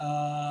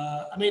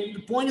I mean,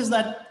 the point is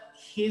that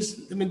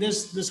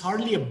there's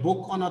hardly a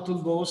book on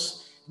Atul Bose.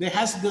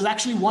 There's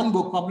actually one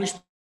book published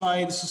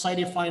by the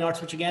Society of Fine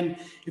Arts, which again,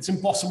 it's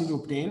impossible to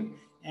obtain,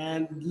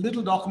 and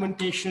little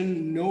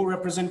documentation, no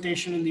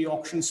representation in the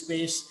auction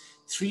space.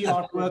 Three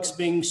artworks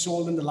being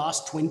sold in the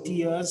last 20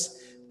 years,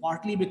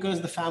 partly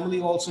because the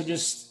family also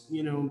just,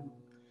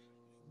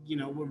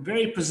 were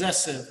very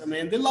possessive. I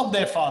mean, they love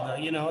their father.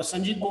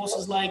 Sanjeev Bose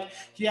is like,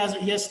 he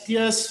has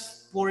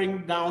tears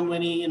pouring down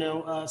when he,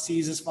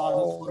 sees his father's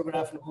Oh,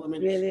 photograph. I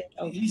mean, really?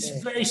 he's Okay.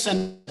 very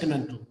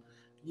sentimental,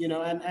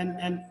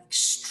 and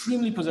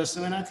extremely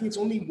possessive. And I think it's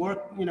only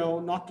work,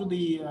 not to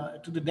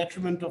the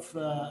detriment of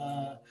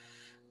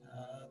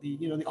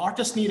the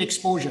artists need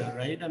exposure,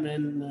 right? I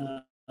mean.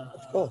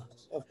 Of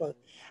course, of course.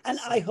 And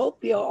I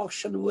hope your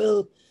auction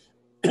will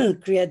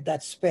create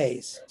that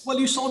space. Well,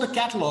 you saw the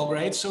catalog,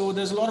 right? So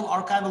there's a lot of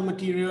archival Very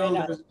material.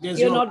 nice. There's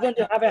You're your, not going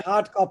to have a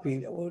hard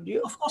copy, would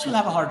you? of course, we'll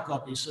have a hard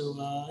copy. So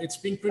it's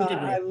being printed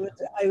I right would,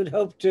 I would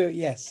hope to.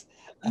 Yes.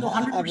 now. No,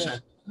 Have a,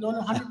 100%. No,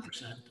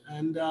 100%.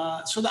 And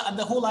so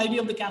the whole idea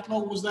of the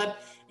catalog was that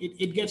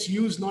it gets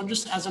used not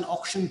just as an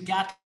auction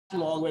catalog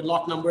with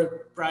lot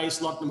number price,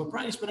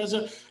 but as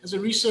a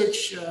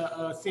research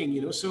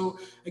thing, So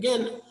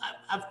again,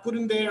 I've put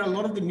in there a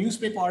lot of the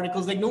newspaper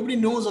articles. Like nobody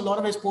knows a lot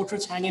of his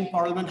portraits hang in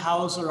Parliament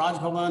House or Raj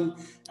Bhavan.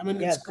 I mean,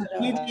 it's yes,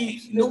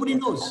 completely nobody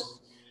absolutely. knows.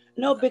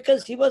 No,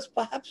 because he was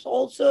perhaps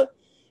also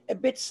a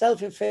bit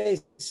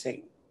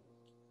self-effacing.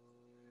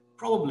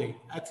 Probably,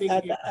 I think.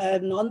 Yeah.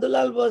 And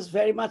Nandulal was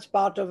very much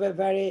part of a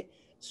very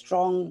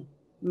strong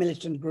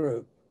militant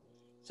group.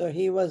 So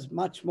he was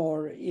much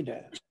more.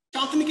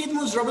 Shantiniketan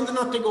was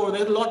Rabindranath Tagore. There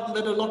had a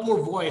lot more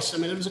voice. I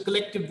mean, it was a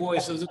collective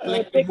voice. It was a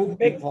collective Big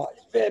movement. voice,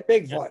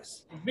 big Yeah,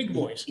 voice. big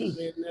voice. I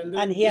mean, and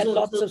And he there's had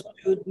also lots of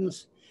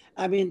students.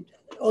 I mean,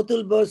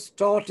 Atul Bose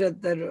taught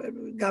at the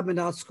government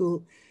art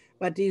school,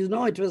 but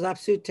it was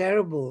absolutely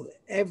terrible.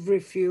 Every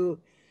few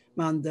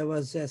months there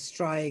was a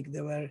strike.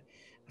 There were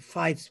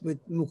fights with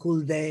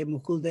Mukulde.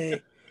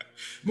 Mukunde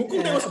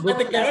was quite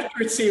the Mukulde.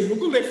 character. It seemed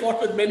Mukunde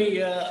fought with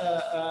many.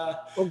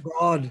 Oh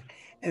God,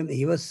 and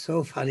he was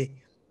so funny.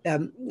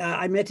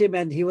 I met him,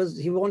 and he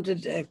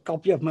wanted a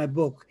copy of my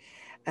book,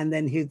 and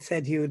then he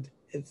said he would.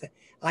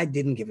 I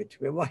didn't give it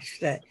to him. Why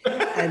should I?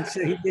 And so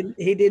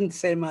he didn't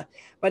say much.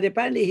 But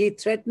apparently he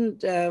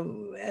threatened a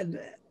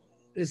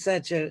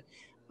researcher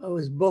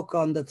whose book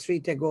on the three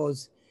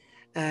Tagores.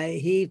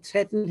 He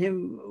threatened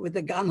him with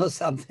a gun or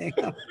something.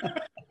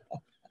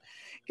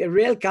 A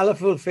real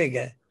colorful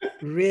figure,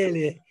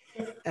 really.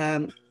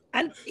 And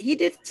he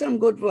did some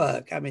good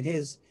work. I mean,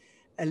 his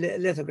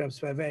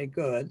lithographs were very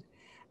good,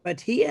 but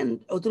he and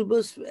Atul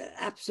Bose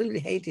absolutely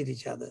hated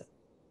each other.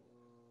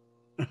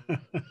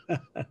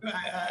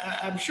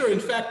 I'm sure. In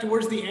fact,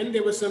 towards the end,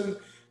 there was some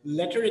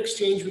letter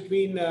exchange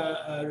between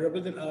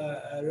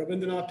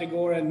Rabindranath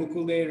Tagore and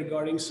Mukunde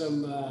regarding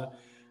something.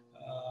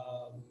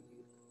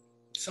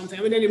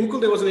 I mean,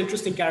 Mukunde was an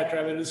interesting character.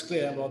 I mean, it was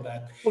clear about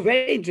that. Oh,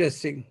 very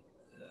interesting.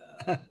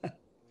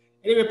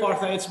 Anyway,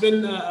 Partha, it's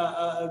been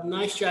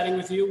nice chatting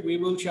with you. We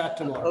will chat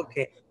tomorrow.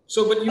 Okay.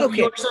 So, but you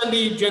Okay. understand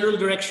the general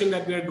direction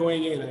that we're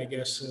going in, I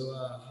guess. So,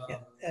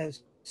 Yeah.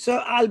 So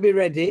I'll be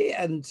ready,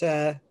 and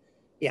yeah,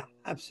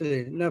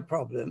 absolutely, no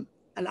problem.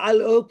 And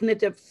I'll open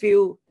it a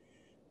few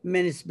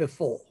minutes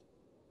before.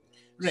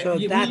 right. So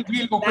We'll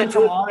open that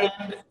from would our be,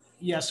 end.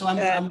 Yeah. So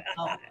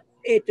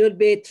it would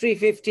be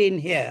 3:15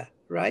 here,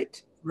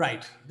 right?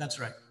 right. That's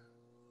right.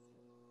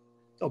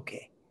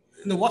 Okay.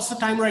 Now, what's the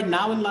time right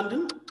now in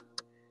London?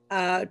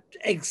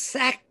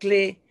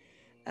 Exactly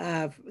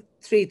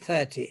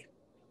 3:30.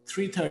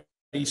 3:30.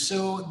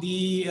 So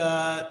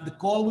the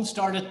call will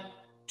start at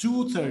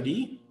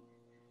 2:30.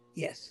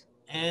 Yes.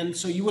 And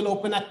so you will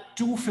open at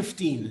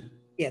 2:15.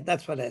 Yeah,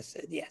 that's what I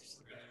said.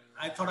 Yes.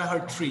 I thought I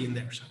heard 3 in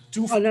there. So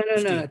Oh, no,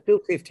 2:15.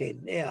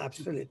 2:15. Yeah,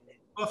 absolutely.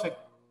 Perfect.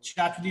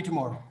 Chat with you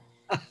tomorrow.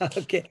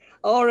 Okay.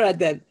 All right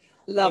then.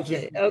 Thank you.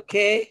 Lovely.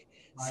 Okay.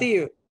 Bye. See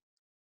you.